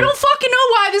 That you I don't fucking know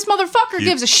why this motherfucker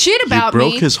gives a shit about me.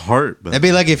 You broke his heart. That'd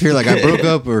be like if you're like, I broke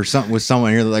up or something with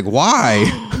someone. You're like,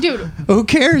 why? Dude, who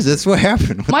cares? That's what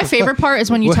happened. My favorite part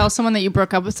is when you tell someone that you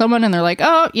broke up with someone and they're like,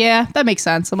 oh yeah, that makes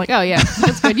sense. I'm like, oh yeah,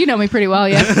 that's good. You know me pretty well,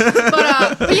 yeah.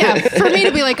 But yeah, for me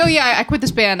to be like, oh yeah, I quit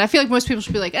this band. I feel like most people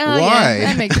should be like, oh why? Yeah,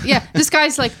 that makes yeah. This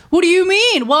guy's like, what do you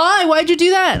mean? Why? Why'd you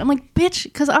do that? I'm like, bitch,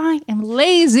 because I am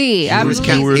lazy.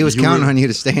 He was counting on you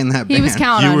to stay in that band. He was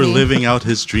counting on me. You were living out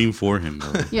his dream for him,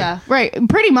 though. Yeah, right.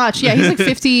 Pretty much. Yeah, he's like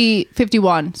 50,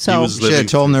 51. So should have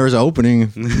told him there was an opening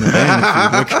in the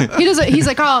band. He's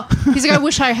like, I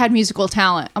wish I had musical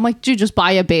talent. I'm like, dude, just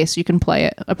buy a bass. You can play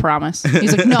it. I promise.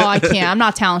 He's like, no, I can't. I'm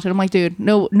not talented. I'm like, dude,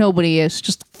 nobody is.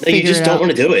 Just figure you just it don't out.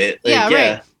 want to do it. Like,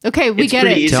 right. Okay, we it's get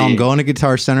it. easy. Tell him go in a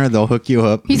Guitar Center. They'll hook you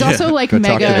up. He's also like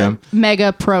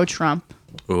mega pro Trump.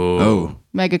 Oh.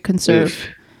 Mega conserve.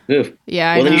 Oof.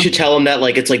 Yeah. Well, then you should tell him that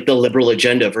like it's like the liberal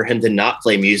agenda for him to not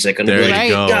play music and there be like,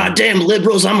 God damn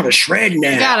liberals, I'm gonna shred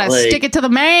now. You gotta like, stick it to the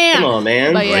man. Come on,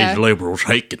 man. Yeah. Liberals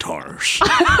hate guitars.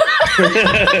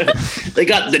 They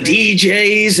got the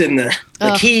DJs and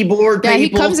the keyboard people. Yeah, he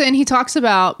comes in, he talks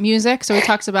about music. So he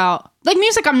talks about like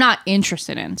music I'm not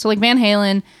interested in. So like Van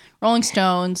Halen, Rolling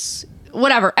Stones,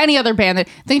 whatever, any other band. Then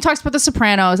he talks about The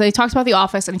Sopranos, then he talks about The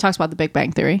Office, and he talks about The Big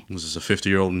Bang Theory. Was this a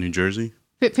 50-year-old in New Jersey?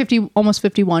 50, almost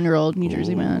 51-year-old New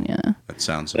Jersey man, yeah.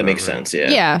 That makes sense,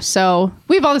 yeah. Yeah, so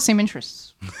we have all the same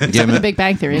interests. Except for The Big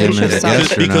Bang Theory.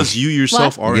 Because you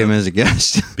yourself are... Give him as a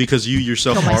guest. Because you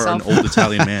yourself are an old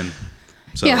Italian man.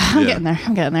 So, yeah, I'm getting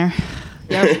there.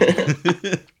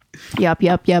 Yep.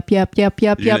 Yep.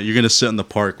 You're going to sit in the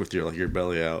park with your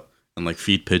belly out. and like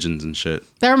feed pigeons and shit.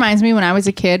 That reminds me when I was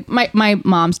a kid, my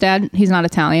mom's dad, he's not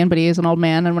Italian, but he is an old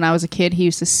man. And when I was a kid, he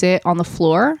used to sit on the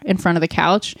floor in front of the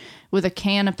couch with a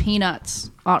can of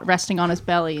peanuts resting on his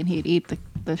belly, and he'd eat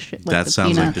the shit. Like that the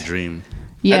sounds peanuts. like the dream.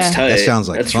 Yeah. That's tight. That sounds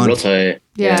like That's fun. real tight.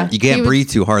 Yeah. You can't breathe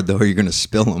too hard though, or you're gonna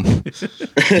spill them.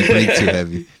 You breathe too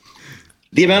heavy.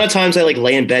 The amount of times I like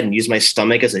lay in bed and use my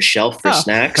stomach as a shelf for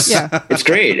snacks, it's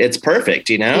great. It's perfect,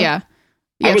 you know? Yeah.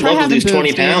 I would love to lose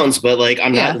 20 boobs, pounds, but like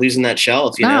I'm not losing that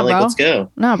shelf, you know? Like, bro. let's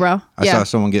go. No, bro. I saw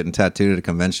someone getting tattooed at a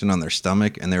convention on their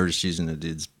stomach, and they were just using a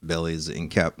dude's belly as an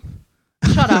ink cap.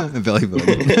 Shut up. Belly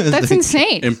button. That's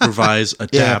insane. Improvise,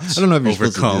 adapt, I don't know if you're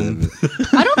overcome. supposed to do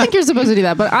that, I don't think you're supposed to do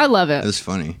that, but I love it it. was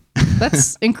funny.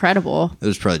 That's incredible. It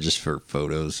was probably just for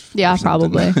photos. Yeah, or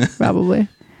something. probably.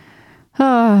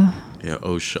 Yeah,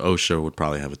 OSHA would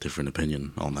probably have a different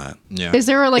opinion on that. Yeah. Is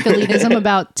there like elitism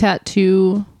about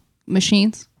tattoo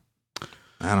machines?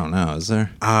 I don't know. Is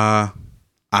there?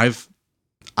 I've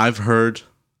heard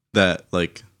that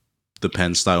like the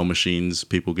pen style machines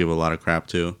people give a lot of crap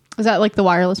to. Is that like the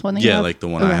wireless one that you have? Like the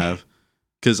one I have.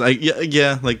 Because I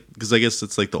guess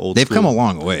it's like the old. They've school. come a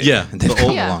long way. Yeah, they've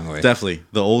come a long way. Definitely,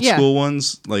 the old school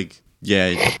ones. Like,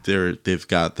 they've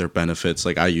got their benefits.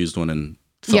 Like I used one and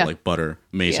felt like butter.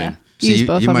 Amazing. Yeah. See,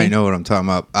 you might know what I'm talking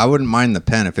about. I wouldn't mind the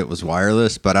pen if it was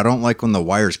wireless, but I don't like when the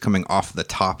wire's coming off the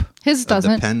top. His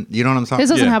doesn't. Of the pen. You know what I'm talking about? His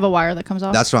doesn't have a wire that comes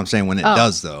off. That's what I'm saying. When it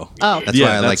does, though. Oh. That's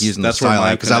why I like using the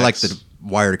styline, because I like the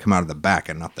wire to come out of the back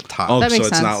and not the top. Oh, that makes so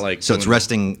it's sense. not like so it's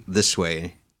resting this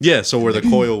way. Yeah, so where the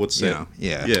coil would sit.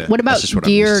 Yeah. What about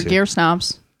gear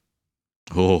snobs?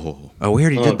 Oh, we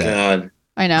already did that. God.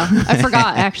 I know. I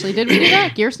forgot. Actually, did we do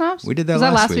that? Gear snobs? We did that. Was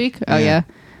that last week? Oh yeah.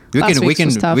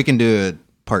 We can do a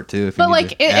part 2 if. But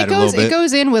like it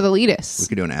goes in with elitists. We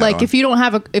could do an add-on. Like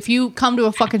if you come to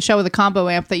a fucking show with a combo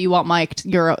amp that you want mic'd,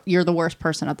 you're the worst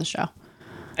person at the show.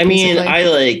 I mean, I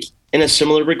like in a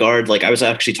similar regard. Like I was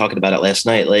actually talking about it last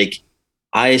night. Like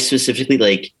I specifically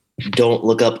like don't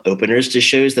look up openers to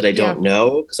shows that I don't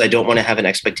know, because I don't want to have an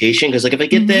expectation. Because like if I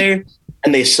get there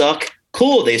and they suck,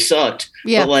 cool, they sucked.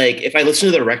 Yeah. But like if I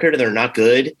listen to the record and they're not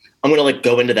good, I'm gonna like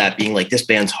go into that being like, this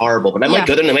band's horrible, but I might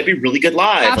go there and it might be really good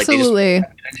live. Absolutely. Like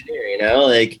they just engineer, you know,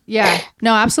 like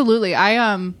no, absolutely.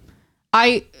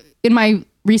 I in my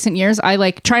recent years, I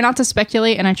like try not to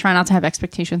speculate, and I try not to have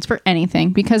expectations for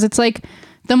anything, because it's like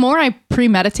the more I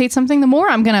premeditate something, the more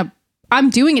I'm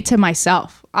doing it to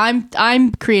myself.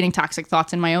 I'm creating toxic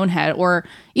thoughts in my own head, or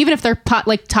even if they're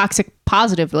like toxic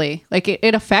positively, like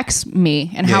it affects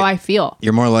me and how I feel.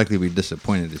 You're more likely to be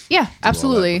disappointed. If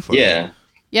absolutely. Yeah.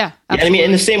 Yeah, I mean,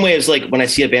 in the same way as like when I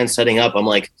see a band setting up, I'm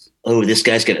like, oh, this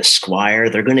guy's got a Squire.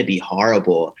 They're going to be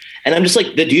horrible. And I'm just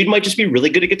like, the dude might just be really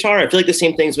good at guitar. I feel like the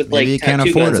same things with maybe like you can't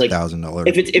afford $1,000.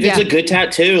 If it's a good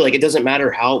tattoo, like it doesn't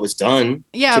matter how it was done.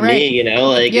 Yeah, to right. me, you know,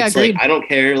 like it's agreed. like I don't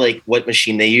care like what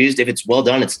machine they used. If it's well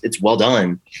done, it's well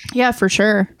done. Yeah, for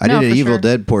sure. I did an Evil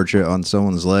Dead portrait on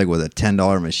someone's leg with a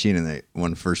 $10 machine, and they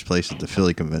won first place at the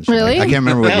Philly convention. Really? I can't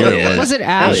remember what year it was. Was it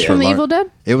Ash from the Evil Dead?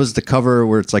 It was the cover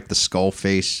where it's like the skull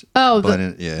face. Oh,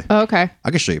 yeah. Oh, okay. I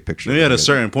can show you a picture. Maybe at a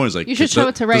certain point, it's like you should show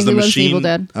it to Ray. He loves Evil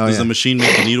Dead. Does the machine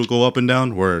make the needle go up and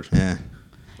down? Word. Yeah.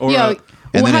 Or,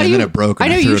 and then it broke.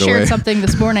 And I know you shared away. something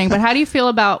this morning, but how do you feel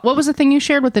about what was the thing you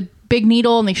shared with the big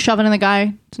needle and they shove it in the guy's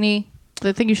knee?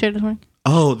 The thing you shared this morning?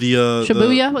 Oh, the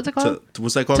Shibuya. What's it called?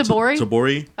 What's that called?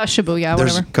 Tabori. There's Shibuya.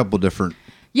 Whatever. a couple different.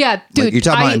 Yeah, dude. Like, you're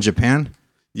talking about in Japan?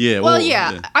 Yeah. Well,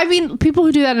 yeah. I mean, people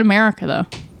who do that in America, though.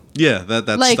 Yeah, that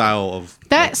like, style of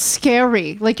that's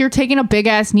scary. Like you're taking a big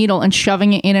ass needle and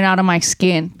shoving it in and out of my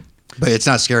skin. But it's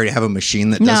not scary to have a machine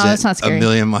that does that's not scary. 1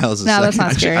 million miles a second. That's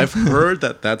not scary. I've heard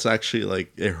that's actually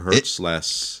like it hurts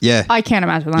less. Yeah, I can't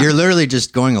imagine that. You're literally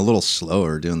just going a little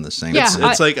slower doing the same. Yeah,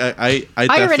 it's like I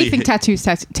already think tattoos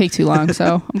take too long,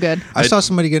 so I'm good. I saw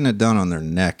somebody getting it done on their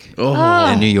neck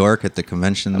Oh. in New York at the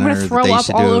convention. I'm gonna throw up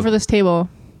all over this table.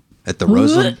 At the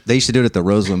Roseland, they used to do it at the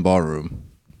Roseland Ballroom.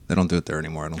 They don't do it there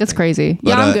anymore. I don't That's think. crazy.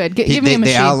 But, I'm good. Give me a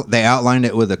machine. They outlined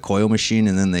it with a coil machine,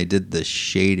 and then they did the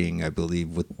shading, I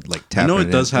believe, with like tapping. I know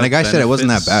it does have. And the guy said it wasn't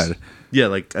that bad. Yeah,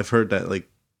 like I've heard that like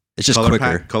it's just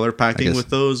quicker. Color packing with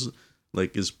those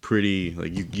like is pretty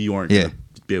like you aren't gonna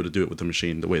be able to do it with the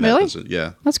machine the way that does it.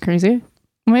 Yeah, that's crazy.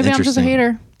 Maybe I'm just a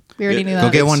hater. We already knew that.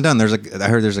 Go get one done. I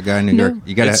heard there's a guy in New York.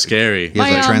 You got it's scary. He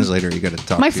has a translator. You got to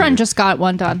talk. My friend just got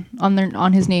one done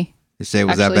on his knee. You say it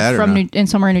was that bad? In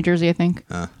somewhere in New Jersey, I think.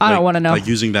 I don't want to know. Like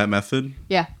using that method?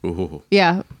 Yeah. Ooh.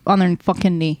 Yeah, on their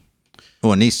fucking knee.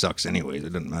 Well, a knee sucks anyways.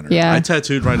 It doesn't matter. Yeah. I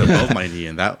tattooed right above my knee,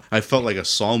 and that I felt like a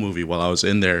Saw movie while I was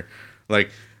in there. Like,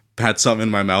 had something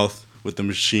in my mouth with the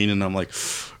machine, and I'm like,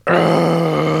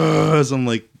 as I'm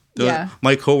like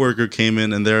My coworker came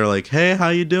in and they're like, "Hey, how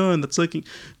you doing?" That's like,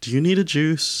 "Do you need a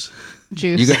juice?"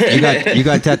 Juice. You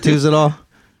got tattoos at all?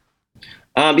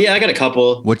 Yeah, I got a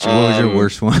couple. What was your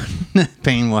worst one,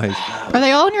 pain wise? Are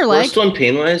they all in your leg? Worst one,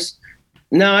 pain wise?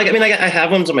 No, I mean, I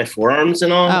have ones on my forearms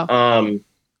and all. Oh.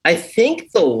 I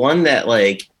think the one that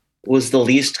like was the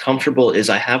least comfortable is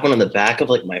I have one on the back of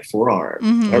like my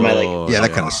forearm or my like. Yeah,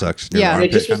 that kind of sucks. Yeah,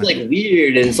 it just was like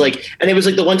weird, and it's like, and it was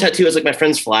like the one tattoo was like my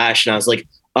friend's flash, and I was like,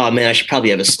 oh man, I should probably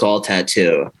have a skull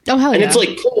tattoo. Oh hell yeah! And it's like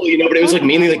cool, but it was like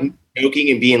mainly like joking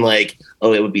and being like,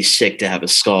 oh, it would be sick to have a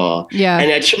skull. Yeah,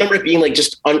 and I just remember it being like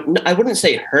just I wouldn't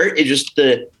say hurt. It's just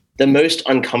the most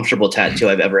uncomfortable tattoo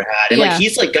I've ever had. And like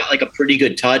he's like got like a pretty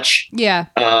good touch. Yeah.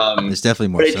 It's definitely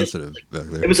more sensitive back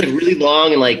there. It was like really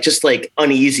long and like just like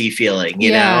uneasy feeling,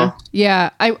 you know? Yeah.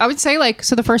 I would say like,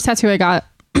 so the first tattoo I got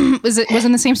was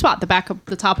in the same spot, the back of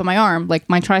the top of my arm, like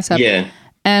my tricep. Yeah.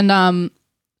 And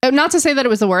not to say that it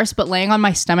was the worst, but laying on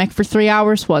my stomach for 3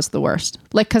 hours was the worst.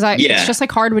 Like, cause it's just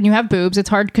like hard when you have boobs. It's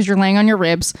hard because you're laying on your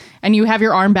ribs and you have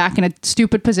your arm back in a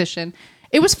stupid position.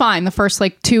 It was fine the first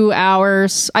like 2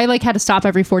 hours. I like had to stop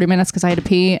every 40 minutes because I had to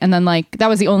pee. And then like that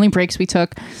was the only breaks we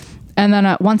took. And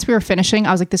then once we were finishing,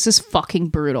 I was like, this is fucking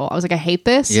brutal. I was like, I hate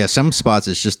this. Yeah, some spots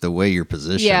it's just the way you're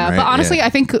positioned. Yeah, right? but honestly, I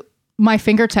think my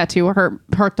finger tattoo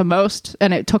hurt the most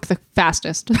and it took the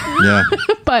fastest. Yeah.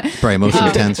 But probably most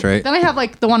intense, right? Then I have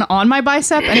like the one on my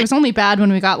bicep and it was only bad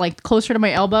when we got like closer to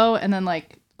my elbow and then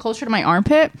like closer to my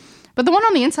armpit. But the one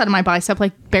on the inside of my bicep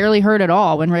like barely hurt at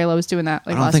all when Rayla was doing that.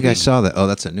 Like, I don't think I saw that. Oh,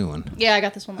 that's a new one. Yeah, I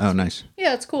got this one. Oh, nice.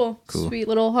 Yeah, it's cool. Sweet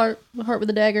little heart with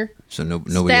a dagger. So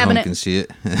nobody at home can see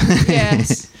it.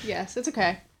 Yes, it's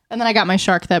okay. And then I got my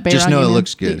shark that Bayron just know it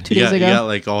looks good. 2 days ago. You got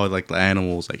like all like the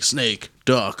animals like snake,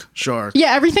 duck, shark.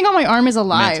 Yeah, everything on my arm is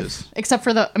alive Mantis. except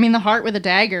for the heart with a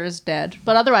dagger is dead.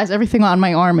 But otherwise, everything on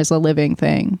my arm is a living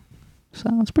thing. So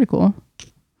it's pretty cool.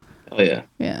 Oh yeah.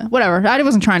 Yeah, whatever. I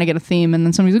wasn't trying to get a theme, and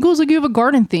then somebody's like, "Oh, it's like you have a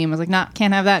garden theme." I was like, "Nah,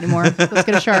 can't have that anymore. Let's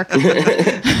get a shark."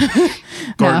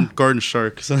 Garden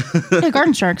sharks. Yeah,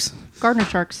 garden sharks. Gardener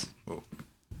sharks.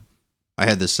 I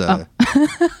had this.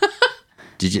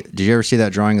 Did you ever see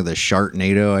that drawing of the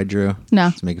Sharknado I drew? No.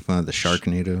 It's making fun of the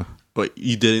Sharknado. But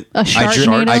you didn't.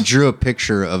 I drew a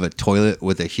picture of a toilet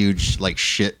with a huge like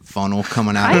shit funnel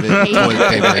coming out of it. Toilet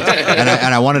paper.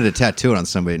 And I wanted to tattoo it on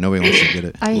somebody. Nobody wants to get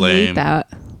it. I hate that.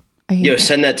 Yo,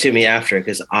 send that to me after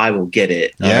because I will get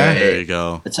it. Yeah, right. There you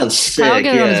go. That sounds sick. I'll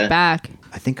get it on his back.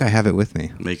 I think I have it with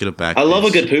me. Make it a back. I love a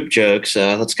good poop joke,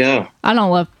 so let's go.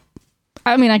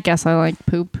 I guess I like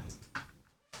poop.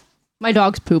 My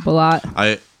dogs poop a lot.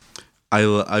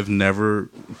 I've never,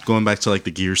 going back to like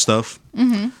the gear stuff.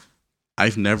 Mm-hmm.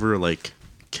 I've never like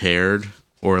cared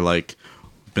or like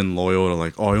been loyal to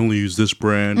like, oh, I only use this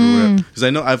brand or whatever. Because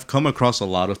I know I've come across a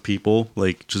lot of people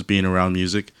like just being around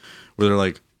music where they're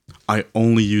like, I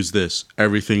only use this.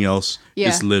 Everything else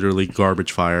is literally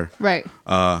garbage fire. Right.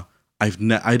 I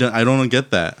don't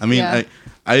get that. I mean,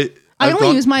 I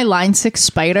only use my Line 6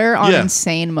 Spider on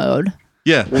insane mode.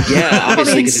 Yeah. Well, yeah,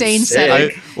 obviously insane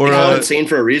setting. Insane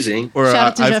for a reason. Or Shout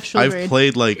out to Jeff I've Schulgrade.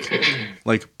 played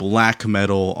like black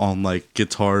metal on like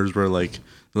guitars where like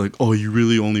they're like, oh, you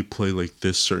really only play like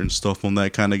this certain stuff on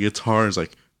that kind of guitar. It's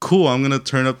like, cool, I'm gonna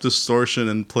turn up distortion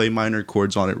and play minor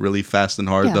chords on it really fast and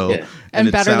hard though. Yeah.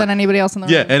 And better than anybody else in the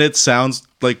room. Yeah, and it sounds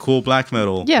like cool black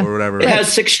metal or whatever. It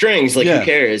has 6 strings, like who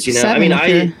cares, you know? 7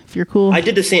 if you're cool. I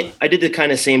did the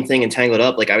kind of same thing in Tangled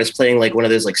Up. Like I was playing like one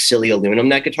of those like silly aluminum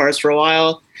neck guitars for a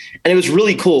while. And it was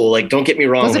really cool. Like, don't get me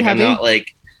wrong, was it like heavy? I'm not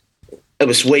like it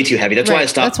was way too heavy. That's why I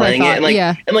stopped playing it. And like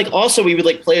and like also we would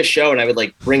like play a show and I would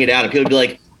like bring it out and people would be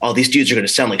like, oh, these dudes are gonna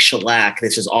sound like shellac.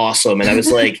 This is awesome. And I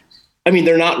was like, I mean,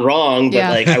 they're not wrong, but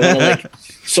like I want to like.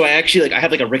 So I actually like I have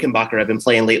like a Rickenbacker I've been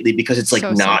playing lately because it's like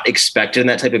not expected in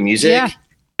that type of music,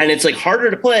 and it's like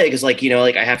harder to play because like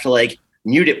like I have to like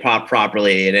mute it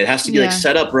properly and it has to be like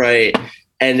set up right.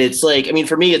 And it's like, I mean,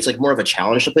 for me, it's like more of a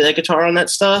challenge to play that guitar on that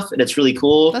stuff. And it's really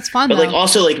cool. That's fun. But like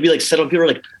also like be like set up, people are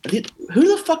like,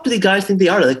 who the fuck do these guys think they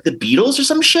are? They're like the Beatles or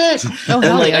some shit. And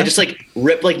like I just like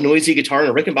rip like noisy guitar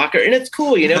and a Rickenbacker and it's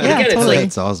cool, But again, it's like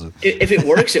that's awesome. If it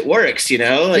works, it works, Like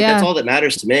that's all that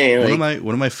matters to me. Like,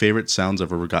 one of my favorite sounds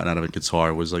I've ever gotten out of a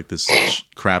guitar was like this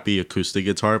crappy acoustic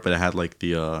guitar, but it had like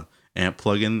the amp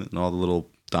plug-in and all the little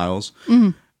dials.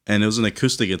 Mm-hmm. And it was an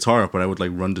acoustic guitar, but I would like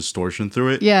run distortion through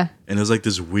it. Yeah. And it was like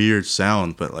this weird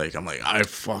sound, but like I'm like, I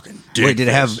fucking dig. Wait, did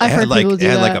it have like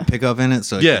a pickup in it?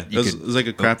 So yeah, it was like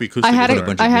a crappy acoustic.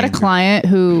 I had a client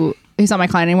who he's not my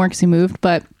client anymore because he moved,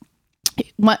 but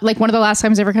like one of the last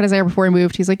times I ever cut his hair before he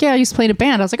moved, he's like, yeah, I used to play in a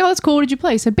band. I was like, oh, that's cool. What did you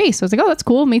play? He said bass. I was like, oh, that's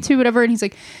cool. Me too, whatever. And he's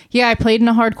like, yeah, I played in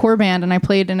a hardcore band and I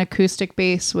played an acoustic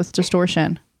bass with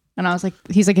distortion. And I was like,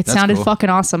 he's like, it That's sounded cool. fucking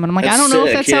awesome. And I'm like, That's I don't know if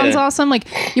sick, that sounds yeah. awesome. Like,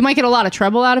 you might get a lot of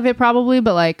treble out of it probably,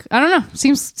 but like, I don't know.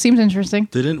 Seems interesting.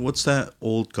 What's that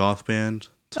old goth band?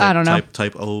 I don't know.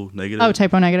 Type O negative. Oh,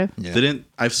 Type O Negative. Yeah.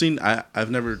 I've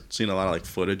never seen a lot of like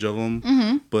footage of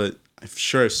them, but I'm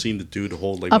sure I've seen the dude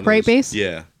hold like Upright bass?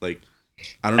 Yeah, like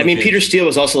I don't know. I mean, Peter Steele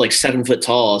was also like 7 foot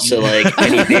tall, so like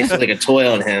any bass was like a toy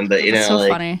on him. But you know, It's so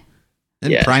like funny.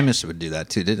 And Yeah. Primus would do that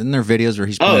too. Didn't there videos where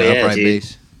he's playing upright dude.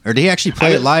 bass? Or did he actually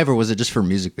play it live, or was it just for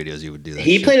music videos? He would do that.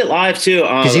 he played it live too.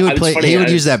 because he would play. Funny, He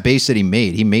would use that bass that he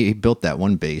made. He built that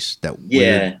one bass, that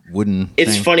weird wooden.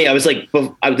 It's thing. funny. I was like,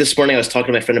 this morning I was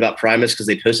talking to my friend about Primus because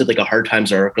they posted like a Hard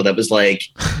Times article that was like,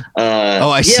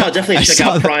 I'll definitely check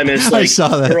out Primus. Like,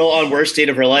 saw that. girl on worst date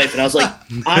of her life, and I was like,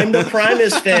 I'm the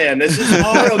Primus fan. This is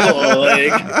horrible.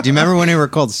 Like, Do you remember when they were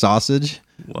called Sausage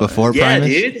before Yeah, Primus?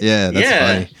 dude. Yeah, that's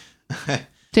Yeah. funny.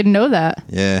 Didn't know that.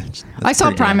 Yeah, I saw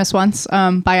Primus once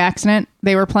by accident.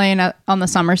 They were playing on the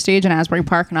summer stage in Asbury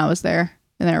Park, and I was there,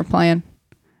 and they were playing.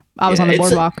 I was on the it's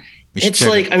boardwalk. it's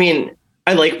like, I mean,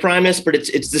 I like Primus, but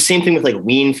it's the same thing with like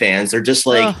Ween fans. They're just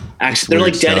like they're weird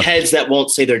like stuff. deadheads that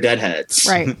won't say they're deadheads.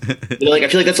 Right. You know, like I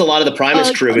feel like that's a lot of the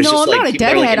Primus crew. Is no, just I'm like not a people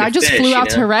are, like, deadhead. into I just fish, flew out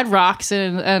you to know? Red Rocks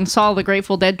and saw the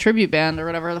Grateful Dead tribute band or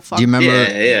whatever the fuck. Do you remember?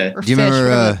 Yeah. Or Do you Fish, remember?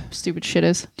 whatever the stupid shit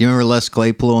is. Do you remember Les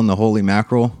Claypool and the Holy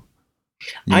Mackerel?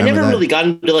 You I remember never that? really got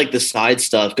into like the side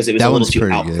stuff because it was That a little one's too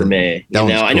pretty out good. for me. That You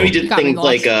one's know, I know cool. he did Got me things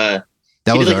like That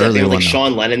he was did an like that early thing with one. like though.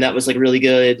 Sean Lennon that was like really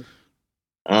good.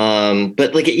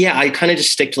 But like I kind of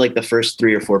just stick to like the first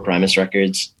 3 or 4 Primus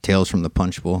records. Tales from the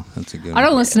Punch Bowl. That's a good. I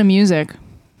don't listen to music.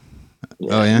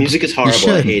 Oh yeah. Music is You horrible. I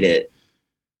should. hate it.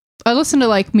 I listen to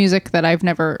like music that I've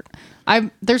never.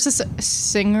 There's this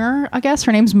singer, I guess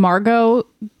her name's Margot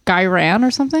Guyran or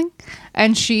something,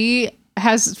 and she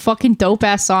has fucking dope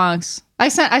ass songs. I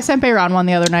sent Bayron one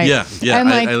the other night. Yeah. And,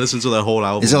 like, I listened to that whole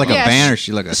album. Is it like Yeah, a band or is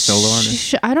she like a solo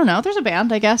artist? I don't know. There's a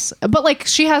band, I guess, but like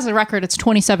she has a record. It's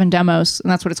 27 demos,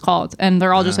 and that's what it's called. And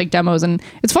they're all just like demos, and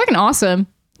it's fucking awesome.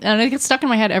 And it gets stuck in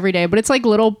my head every day. But it's like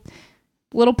little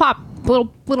pop, little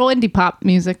indie pop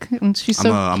music. And she's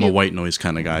so. I'm a cute. white noise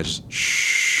kind of guy. Just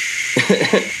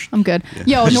I'm good.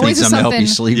 Yo, Just need noise is something to help something. you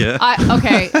sleep. yeah.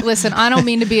 Okay, listen. I don't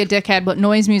mean to be a dickhead, but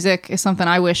noise music is something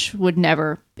I wish would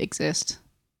never exist.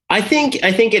 I think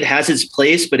it has its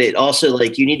place, but it also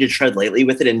like you need to tread lightly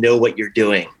with it and know what you're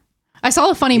doing. I saw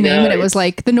a funny meme, and it was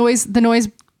like the noise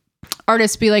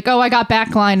artists be like, "Oh, I got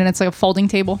backline," and it's like a folding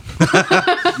table.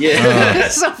 Yeah.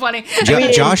 It's so funny.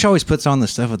 Josh always puts on the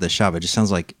stuff at the shop. It just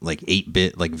sounds like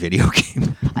 8-bit like video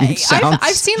game. sounds.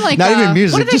 I've seen like not even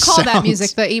music. what do they just call that sounds.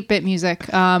 music? The 8-bit music.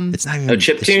 It's not even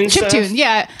Chiptune stuff? Chiptune.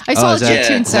 Yeah, I saw a is that,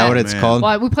 chiptune is that what set. it's Man. called?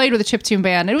 Well, we played with a chiptune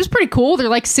band. It was pretty cool. They're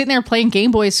like sitting there playing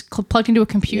Game Boys plugged into a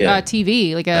computer Yeah.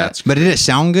 TV. Like a, But did it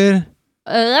sound good?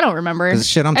 I don't remember. Because the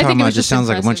shit I'm I think talking it about was just sounds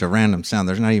like a bunch impressive. of random sound.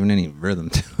 There's not even any rhythm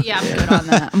to it. Yeah, I'm good on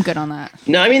that. I'm good on that.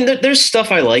 No, I mean there's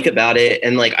stuff I like about it,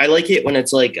 and like I like it when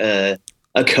it's like a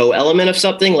co-element of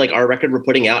something. Like our record we're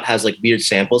putting out has like weird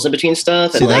samples in between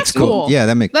stuff. See, And, like, that's cool. Yeah,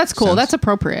 that makes That's cool. sense. That's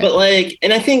appropriate. but like,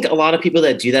 and I think a lot of people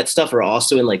that do that stuff are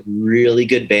also in like really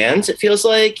good bands. It feels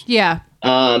like, yeah.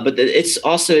 but it's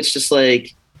just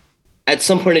like at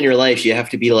some point in your life you have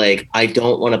to be like, I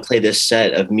don't want to play this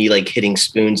set of me like hitting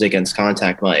spoons against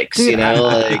contact mics. Dude, you know,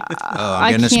 like Oh, I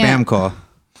I'm getting a can't. spam call.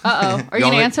 Uh-oh. Are you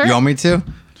want gonna me- answer? You want me to?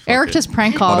 Eric just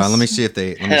prank calls. Hold on. Let me see if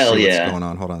they. Let me Hell see yeah. what's going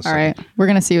on. Hold on. A All second. right. We're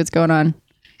gonna see what's going on.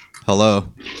 Hello.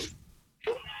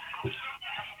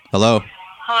 Hello.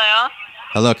 Hello?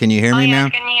 Hello. Can you hear me, yes, ma'am?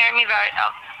 can you hear me very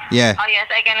Yeah. Oh, yes,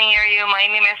 I can hear you. My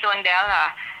name is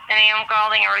Wandela, and I am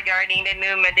calling regarding the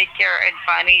new Medicare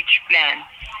Advantage plan.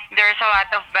 There's a lot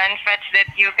of benefits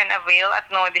that you can avail at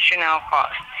no additional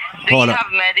cost. Do Hold you on. have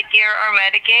Medicare or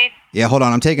Medicaid? Yeah. Hold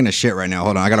on. I'm taking a shit right now.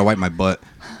 Hold on. I gotta wipe my butt.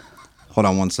 Hold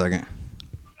on 1 second.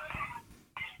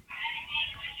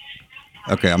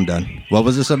 Okay, I'm done. What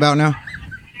was this about now?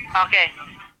 Okay.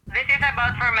 This is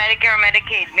about for Medicare or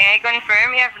Medicaid. May I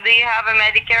confirm if do you have a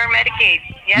Medicare or Medicaid?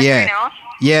 Yes Yeah. or no?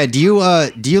 Yeah. Do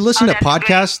you listen to that's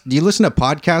podcasts? Do you listen to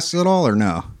podcasts at all or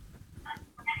no?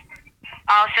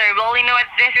 Oh, sir. Well, you know what?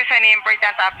 This is an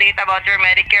important update about your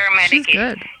Medicare or She's Medicaid.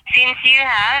 good. Since you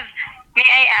have, may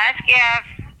I ask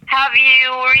have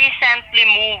you recently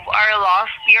moved or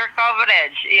lost your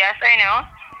coverage? Yes or no?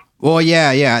 Well,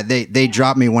 yeah. They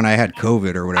dropped me when I had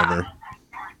COVID or whatever.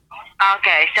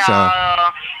 Okay, so, So-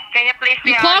 can you please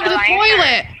You stay on clogged the line,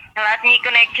 toilet. sir? Let me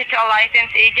connect you to a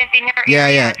licensed agent in your Yeah,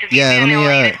 area yeah, to give yeah, you let the me,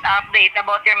 latest update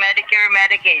about your Medicare or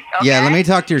Medicaid. Okay? Yeah. Let me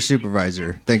talk to your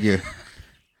supervisor. Thank you.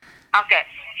 Okay.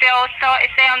 So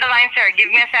stay on the line, sir. Give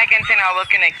me a second and I will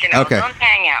connect you. Now. Okay. Don't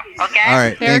hang up, okay? All right.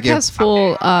 Eric Thank you. has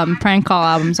full prank call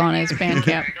albums on his Bandcamp.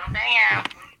 Don't hang up.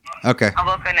 Okay. I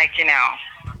will connect you now.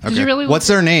 Okay. Did you really? What's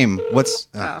their name? What's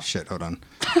shit? Hold on.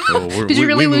 Did you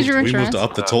really lose your We insurance? moved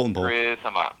up the totem pole. Chris,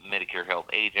 I'm a Medicare health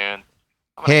agent.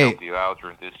 I'm going to help you out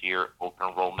during this year open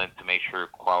enrollment to make sure you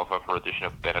qualify for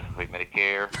additional benefits like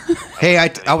Medicare. Hey,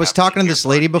 I was talking to this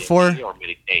lady before. Or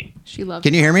Medicaid. She loves.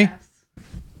 Can you hear me,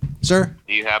 sir?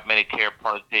 Do you have Medicare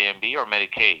Part A and B or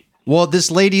Medicaid? Well,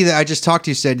 this lady that I just talked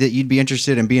to said that you'd be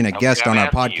interested in being a guest on our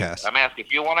podcast. I'm asking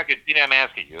if you want to continue. I'm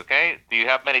asking you. Okay? Do you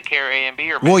have Medicare A and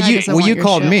B or Medicaid? Well, you your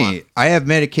called shit. me. I have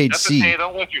Medicaid That's C. okay.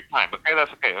 Don't waste your time. Okay,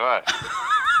 that's okay. All right.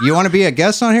 You want to be a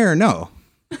guest on here or no?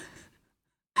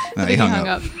 No, he hung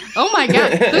up. Oh my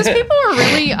god, those people were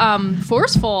really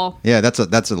forceful. Yeah, that's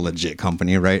a legit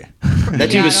company, right?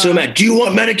 That dude was so mad. Do you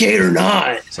want Medicaid or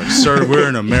not? It's like, sir, we're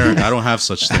in America. I don't have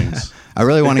such things. I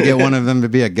really want to get one of them to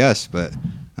be a guest, but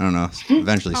I don't know.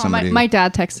 Eventually, somebody. My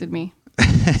dad texted me.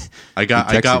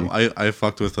 I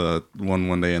fucked with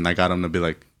one day, and I got him to be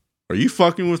like, "Are you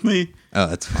fucking with me?" Oh,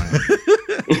 that's funny.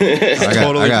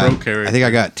 Totally broke Harry. I think I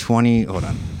got 20. Hold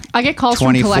on. I get calls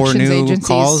from 24 collections new agencies.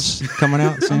 calls coming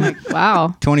out soon.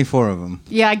 Wow. 24 of them.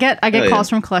 Yeah, I get yeah. calls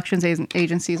from collections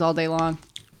agencies all day long.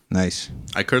 Nice.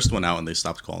 I cursed one out, and they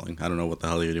stopped calling. I don't know what the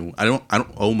hell they do. I don't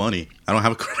owe money. I don't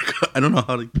have a credit card. I don't know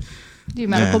how to. Do you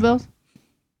medical bills?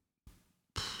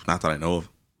 Not that I know of.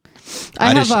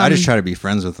 I just try to be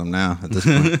friends with them now at this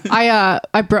point.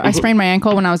 I sprained my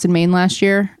ankle when I was in Maine last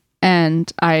year, and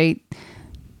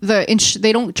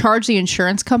they don't charge the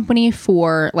insurance company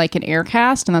for like an air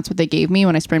cast, and that's what they gave me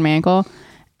when I sprained my ankle.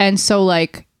 And so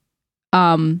like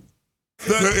I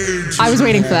was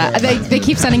waiting for that. They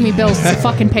keep sending me bills to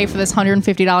fucking pay for this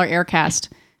 $150 air cast.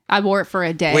 I wore it for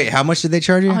a day. Wait, how much did they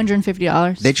charge you?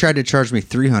 $150. They tried to charge me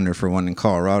 $300 for one in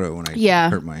Colorado when I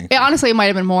hurt my ankle. Honestly, it might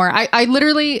have been more. I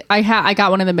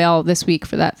got one in the mail this week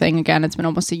for that thing again. It's been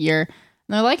almost a year. And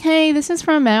they're like, "Hey, this is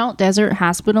from Mount Desert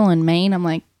Hospital in Maine." I'm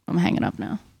like, I'm hanging up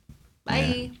now. Bye.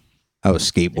 Yeah. I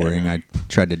was skateboarding. I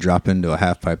tried to drop into a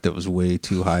half pipe that was way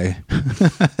too high.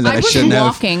 I was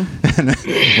walking.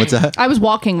 What's that? I was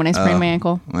walking when I sprained my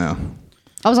ankle. Wow.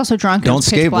 I was also drunk. Don't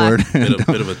skateboard.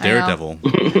 Bit of a daredevil.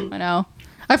 I know.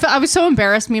 I was so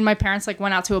embarrassed. Me and my parents like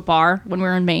went out to a bar when we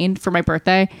were in Maine for my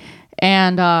birthday,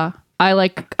 and I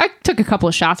took a couple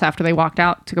of shots after they walked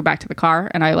out to go back to the car,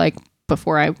 and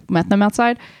before I met them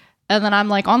outside, and then I'm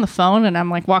like on the phone and I'm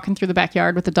like walking through the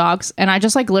backyard with the dogs, and I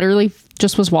just like literally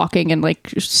just was walking and like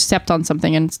stepped on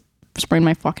something and sprained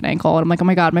my fucking ankle, and I'm like, oh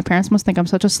my god, my parents must think I'm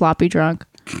such a sloppy drunk.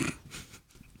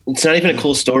 It's not even a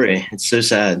cool story. It's so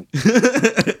sad.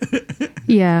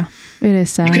 Yeah, it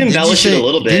is sad. You can embellish it a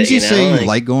little bit. Didn't you say you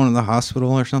like going to the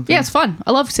hospital or something? Yeah, it's fun.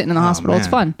 I love sitting in the hospital. Man. It's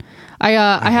fun.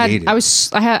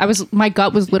 My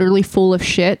gut was literally full of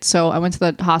shit. So I went to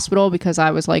the hospital because I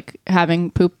was like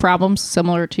having poop problems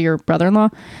similar to your brother-in-law.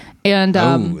 And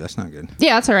that's not good.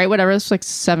 Yeah, that's all right. Whatever. This was like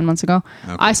 7 months ago.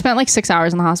 Okay. I spent like 6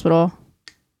 hours in the hospital,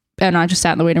 and I just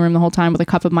sat in the waiting room the whole time with a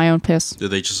cup of my own piss. Did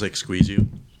they just like squeeze you?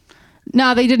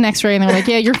 No, they did an X-ray and they were like,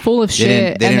 "Yeah, you're full of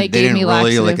shit." They gave me roll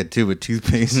you laxative. like a tube of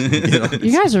toothpaste.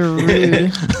 You guys are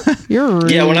rude. You're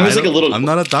rude. Yeah, when I was like a little, I'm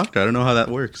not a doctor. I don't know how that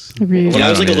works. Rude. When I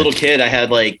was like a little kid, I had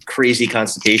like crazy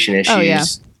constipation issues. Oh, yeah.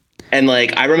 And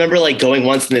like I remember like going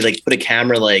once and they like put a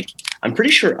camera like I'm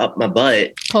pretty sure up my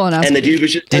butt. Pulling up. And the dude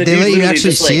was just Did they let you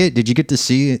actually see it? Did you get to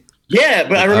see it? Yeah,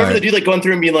 but I remember the dude like going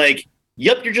through and being like,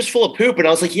 "Yep, you're just full of poop." And I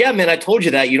was like, "Yeah, man, I told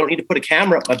you that. You don't need to put a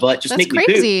camera up my butt. Just That's make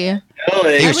crazy. me poop." You know,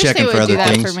 like, He was I wish checking they for would other do that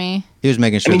things. for me. He was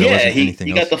making sure there wasn't anything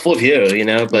he else. got the full view, you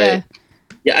know. But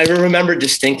yeah, I remember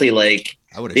distinctly like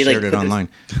I would have they, shared like, it online.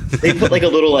 They put like a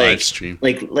little like Live stream.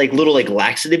 like little like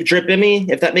laxative drip in me,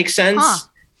 if that makes sense. Huh.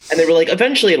 And they were like,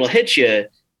 eventually it'll hit you.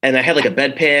 And I had like a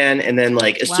bedpan, and then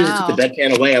like as soon as I took the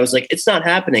bedpan away, I was like, it's not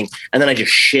happening. And then I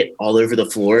just shit all over the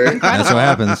floor. That's what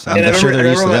happens. I'm And sure they're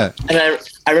used to that. And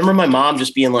I remember my mom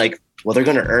just being like, well, they're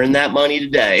gonna earn that money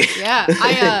today.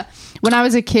 Yeah. When I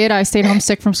was a kid, I stayed home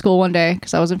sick from school one day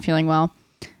because I wasn't feeling well.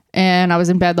 And I was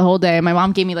in bed the whole day. My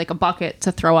mom gave me like a bucket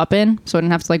to throw up in, so I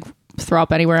didn't have to like throw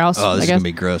up anywhere else. Oh, this I is guess. gonna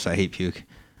be gross. I hate puke.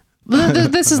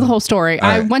 This is the whole story. All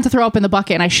I right. went to throw up in the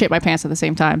bucket and I shit my pants at the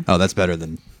same time. Oh, that's better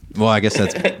than. Well, I guess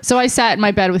that's. So I sat in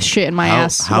my bed with shit in my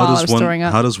ass while I was throwing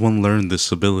up. How does one learn this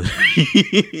ability?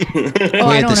 Wait,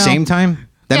 at the same time?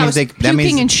 That means they. That puking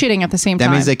means and shitting at the same that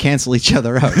time. means they cancel each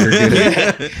other out. You're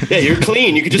good. Yeah, you're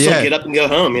clean. You could just like get up and go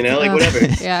home, you know, like whatever.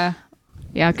 Yeah.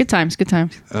 Yeah, good times, good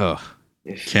times. Oh,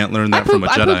 Can't learn that from a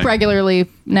I Jedi. poop regularly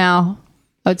now,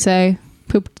 I'd say.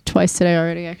 Pooped twice today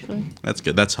already, actually. That's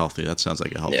good. That's healthy. That sounds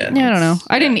like a healthy. Yeah. one. Yeah, I don't know.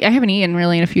 I haven't eaten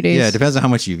really in a few days. yeah. It depends on how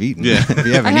much you've eaten. Yeah. If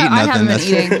you haven't eaten I nothing, haven't that's.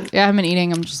 been eating. Yeah, I haven't been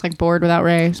eating. I'm just like bored without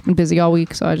Ray. It's been busy all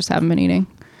week, so I just haven't been eating.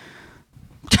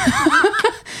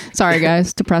 Sorry,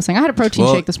 guys. Depressing. I had a protein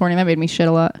shake this morning. That made me shit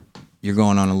a lot. You're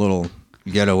going on a little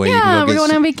getaway. Yeah, we're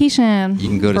going on vacation. You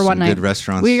can go to some good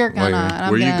restaurants. We are gonna.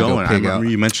 Where are you going? I remember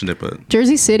you mentioned it, but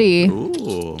Jersey City.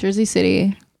 Ooh. Jersey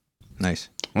City. Nice.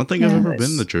 I don't think I've ever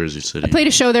been to Jersey City. I played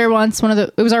a show there once.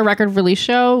 It was our record release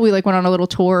show. We went on a little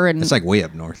tour, and it's like way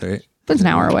up north, right? It's an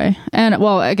hour away, and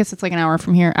I guess it's like an hour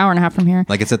from here, hour and a half from here.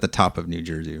 Like it's at the top of New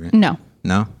Jersey, right? No,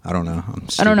 I don't know.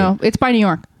 I don't know. It's by New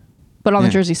York, but on the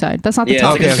Jersey side. That's not the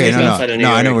top. Okay,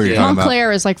 no, I know where you're talking about.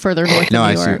 Montclair is like further north. No,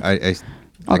 than New I York. see.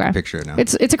 I can picture it now.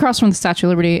 It's across from the Statue of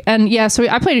Liberty, and so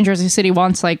I played in Jersey City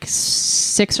once, like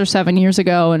 6 or 7 years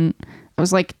ago, and I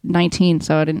was like 19,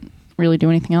 so I didn't really do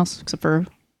anything else except for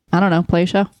play a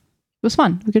show. It was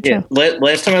fun. It was a good show.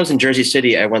 Last time I was in Jersey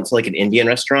City, I went to like an Indian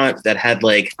restaurant that had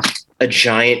like a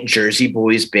giant Jersey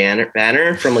Boys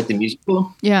banner from like the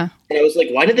musical. Yeah. And I was like,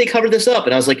 why did they cover this up?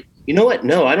 And I was like, you know what?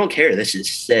 No, I don't care. This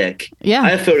is sick. Yeah.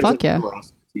 I have photos Fuck yeah.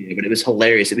 but it was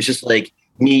hilarious. It was just like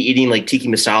me eating like tiki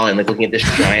masala and like looking at this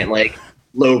giant like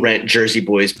low rent Jersey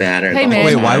Boys banner. Hey man,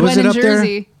 wait, why was it up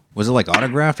Jersey. there? Was it like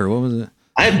autographed or what was it?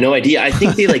 I have no idea. I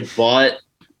think they like bought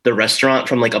the restaurant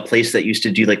from like a place that used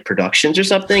to do like productions or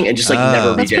something and just like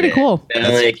never redid That's pretty cool.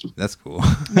 And, that's cool.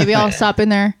 Maybe I'll stop in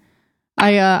there.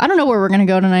 I don't know where we're gonna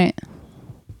go tonight.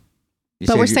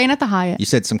 But we're staying at the Hyatt. You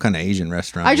said some kind of Asian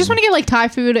restaurant. I just want to get like Thai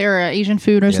food or Asian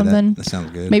food or something. That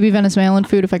sounds good. Maybe Venezuelan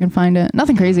food if I can find it.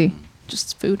 Nothing crazy.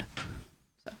 Just food.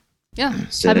 So, yeah.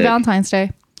 Happy Valentine's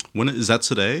Day. When is that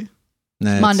today?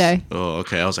 Nah, Monday. Oh,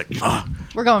 okay. I was like, fuck.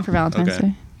 We're going for Valentine's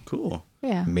Day. Cool.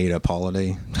 Yeah. Made up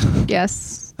holiday.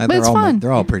 Yes. But it's fun.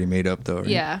 They're all pretty made up though, right?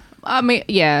 Yeah.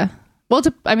 Yeah. Well,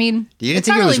 it's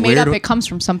not really made up. It comes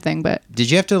from something, but...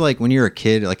 Did you have to, like, when you were a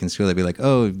kid, like, in school, they'd be like,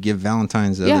 oh, give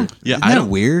Valentine's to Yeah. Yeah. Isn't that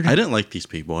weird? I didn't like these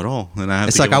people at all. And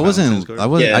it's like, I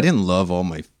didn't love all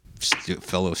my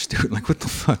fellow students. Like, what the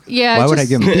fuck? Yeah. Why would I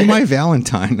give them? Be my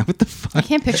Valentine. What the fuck? I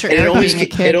can't picture it.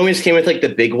 It always came with, like,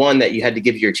 the big one that you had to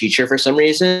give your teacher for some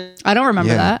reason. I don't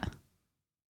remember that.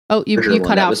 Oh, you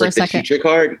cut out for a second. The teacher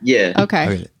card? Yeah.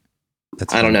 Okay.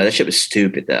 I don't know. That shit was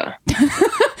stupid, though.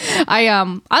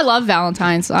 I love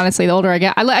Valentine's. Honestly, the older I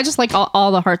get, I just like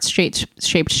all the heart shaped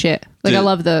shit. Like I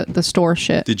love the store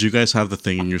shit. Did you guys have the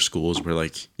thing in your schools where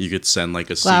like you could send like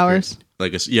a flowers,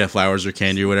 secret, flowers or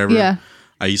candy or whatever? Yeah.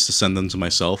 I used to send them to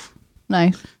myself.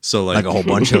 Nice. So like a whole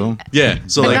bunch of them. Yeah.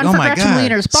 So like, oh my god.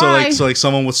 Leaders. Bye. So like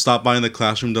someone would stop by in the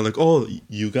classroom. They're like, oh,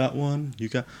 you got one.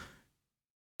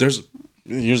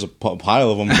 Here's a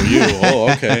pile of them for you.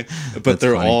 Oh, okay. But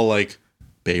they're funny. All like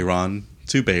Bayron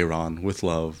to Bayron with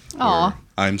love. Aw.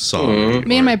 I'm sorry.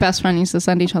 Me and my best friend used to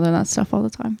send each other that stuff all the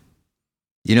time.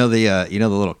 You know the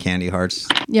little candy hearts.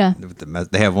 Yeah.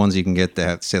 They have ones you can get that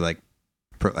have, say like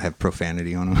have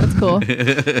profanity on them. That's cool.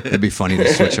 It'd be funny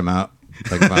to switch them out.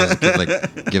 Like if I was a kid,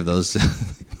 like give those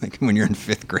like when you're in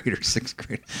 5th grade or 6th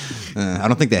grade. I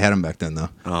don't think they had them back then though.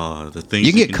 Oh, the things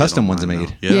you can get custom ones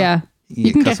made. Yeah.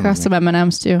 You can get custom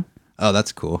M&Ms too. Oh,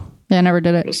 that's cool. Yeah, I never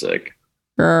did it. That's sick.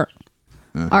 All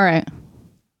right.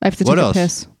 I have to take a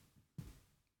piss.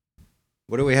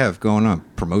 What do we have going on?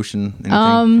 Promotion?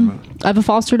 Anything? I have a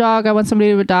foster dog. I want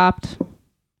somebody to adopt.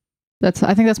 I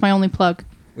think that's my only plug.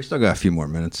 We still got a few more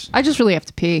minutes. I just really have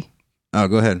to pee. Oh,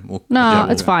 go ahead.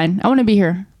 It's fine. I want to be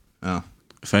here. Oh.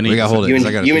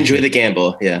 You enjoy the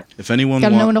gamble, yeah. If anyone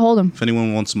gotta know when to hold him. If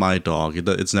anyone wants my dog,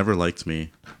 it's never liked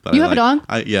me. But you have a dog?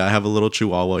 I have a little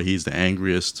Chihuahua. He's the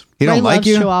angriest. He don't like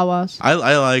you? Chihuahuas.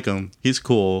 I like him. He's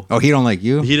cool. Oh, he don't like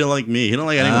you? He didn't like me. He don't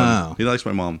like anyone. Oh. He likes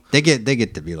my mom. They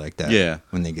get to be like that. Yeah,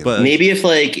 when they get. But maybe if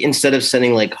like instead of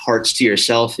sending like hearts to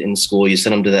yourself in school, you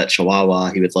send him to that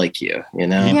Chihuahua, he would like you. You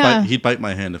know? He'd bite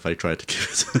my hand if I tried to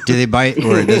give it. Do they bite,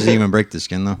 or does he even break the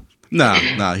skin though?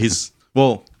 Nah. He's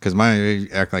because mine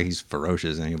act like he's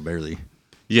ferocious and he'll barely.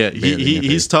 Yeah,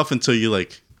 he's tough until you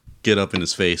like get up in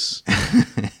his face.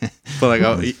 But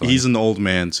like he's an old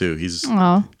man too. He's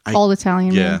old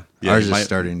Italian. Yeah, man. Ours is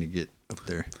starting to get up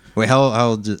there. Wait, how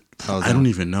old? I don't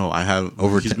even know. I have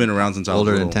He's been around since I was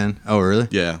older than 10. Oh, really?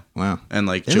 Yeah. Wow. And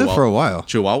like they live for a while.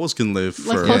 Chihuahuas can live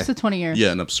for close to 20 years.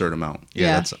 Yeah, an absurd amount.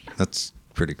 Yeah. That's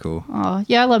pretty cool. Oh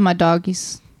yeah, I love my dog.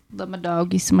 He's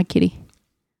my kitty.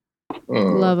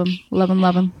 Love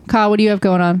him. Kyle, what do you have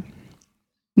going on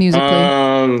musically?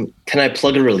 Can I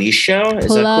plug a release show?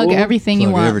 Is that cool? Everything you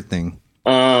want. Everything.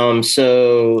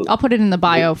 So I'll put it in the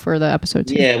bio for the episode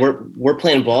too. Yeah, we're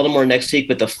playing Baltimore next week,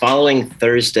 but the following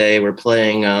Thursday we're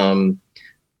playing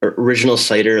Original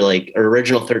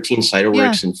 13 Cider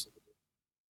Works, and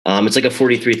it's like a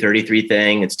 43-33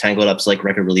 thing. It's Tangled Up's like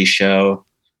record release show.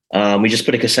 We just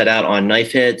put a cassette out on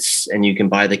Knife Hits, and you can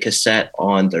buy the cassette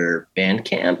on their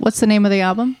Bandcamp. What's the name of the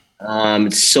album?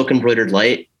 It's Silk Embroidered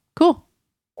Light. Cool.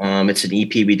 It's an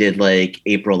EP we did like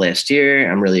April last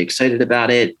year. I'm really excited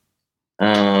about it.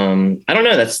 I don't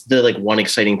know. That's the like one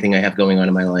exciting thing I have going on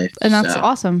in my life. And that's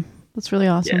awesome. That's really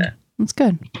awesome. Yeah. That's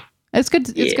good. It's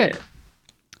good. It's good.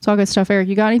 It's all good stuff. Eric,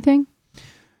 you got anything?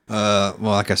 Well,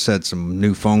 like I said, some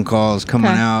new phone calls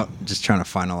coming out. Just trying to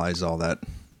finalize all that.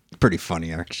 Pretty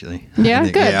funny, actually. Yeah,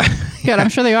 good. Yeah. Good. I'm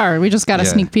sure they are. We just got a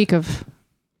sneak peek of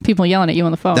people yelling at you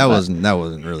on the phone. That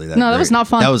wasn't really that. No, great. That was not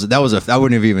fun. I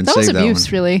wouldn't have even saved that one. That was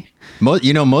abuse, really.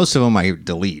 Most of them I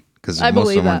delete because most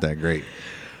of them aren't that great.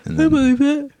 And then, I believe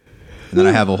it. And then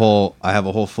I have a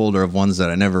whole folder of ones that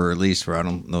I never released where I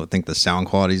think the sound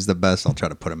quality is the best. I'll try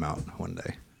to put them out one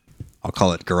day. I'll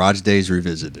call it Garage Days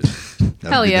Revisited.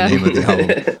 Hell yeah. The name of the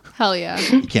album. Hell yeah.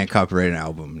 You can't copyright an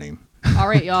album name. All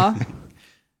right, y'all.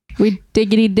 We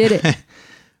diggity did it.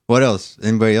 What else?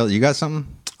 Anybody else? You got something?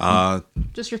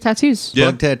 Just your tattoos.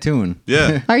 Plug tattooing.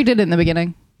 Yeah. I already did it in the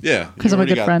beginning. Yeah. Because I'm a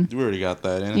good friend. We already got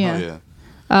that in. Yeah.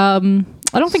 I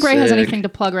don't think Ray has anything to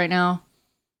plug right now.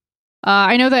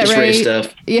 I know that Ray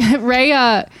stuff. Yeah,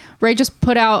 Ray just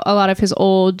put out a lot of his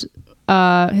old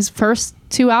his first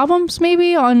 2 albums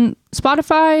maybe on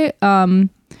Spotify.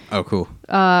 Oh, cool.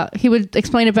 He would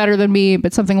explain it better than me,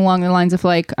 but something along the lines of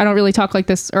like, I don't really talk like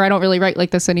this, or I don't really write like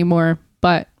this anymore,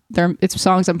 but it's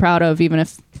songs I'm proud of, even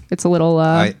if it's a little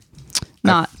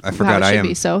not I forgot how it should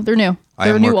be. So they're new.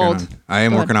 They're new old. I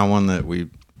am working on one that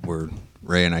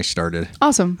Ray and I started.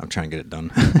 Awesome. I'm trying to get it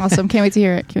done. Awesome. Can't wait to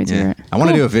hear it. I want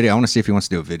to do a video. I want to see if he wants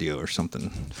to do a video or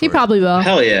something. He probably will.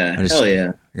 Hell yeah. I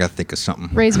got to think of something.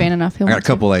 Ray's man enough. I got a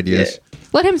couple ideas. Yeah.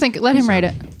 Let him think. Let him write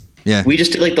it. Yeah. We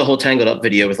just did like the whole Tangled Up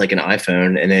video with like an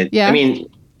iPhone. And I mean,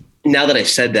 now that I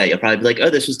said that, you'll probably be like, oh,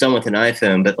 this was done with an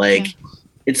iPhone. But like,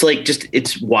 it's like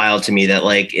it's wild to me that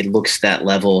like it looks that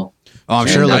level. Oh, I'm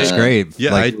sure it looks great.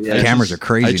 Yeah, like, the cameras are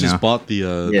crazy now. I just bought the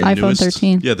iPhone newest,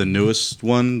 13. Yeah, the newest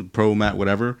one, Pro Matte,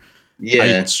 whatever. Yeah.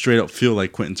 I straight up feel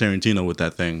like Quentin Tarantino with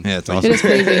that thing. Yeah, it's awesome. It is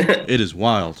crazy. It is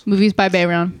wild. Movies by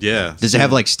Bayron. Yeah. Does it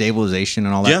have like stabilization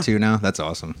and all that too now? That's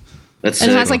awesome. And it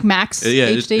has like max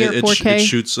HD or 4K. It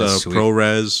shoots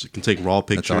ProRes. It can take raw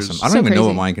pictures. That's awesome. I don't even know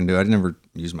what mine can do. I never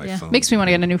use my phone. Makes me want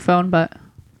to get a new phone, but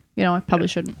I probably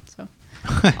shouldn't. So,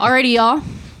 alrighty, y'all.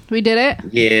 We did it.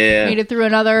 Yeah. Made it through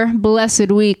another blessed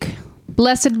week.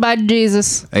 Blessed by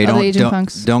Jesus. Hey,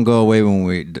 don't go away when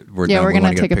we're done. Yeah, we're going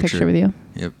to take a picture with you.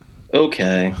 Yep.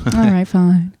 Okay. All right,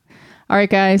 fine. All right,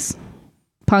 guys.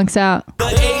 Punks out. The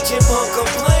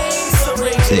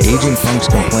Aging Punks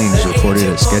Complain is recorded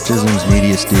at Sketchisms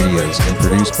Media Studios and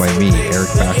produced by me, Eric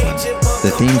Bachman.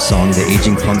 The theme song, The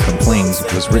Aging Punk Complains,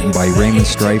 was written by Raymond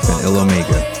Strife and Il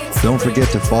Omega. Don't forget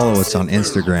to follow us on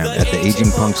Instagram at The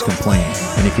Aging Punks Complain.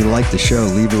 And if you like the show,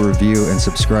 leave a review and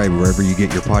subscribe wherever you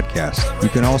get your podcast. You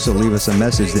can also leave us a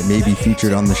message that may be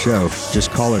featured on the show.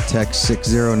 Just call or text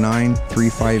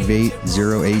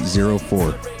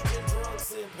 609-358-0804.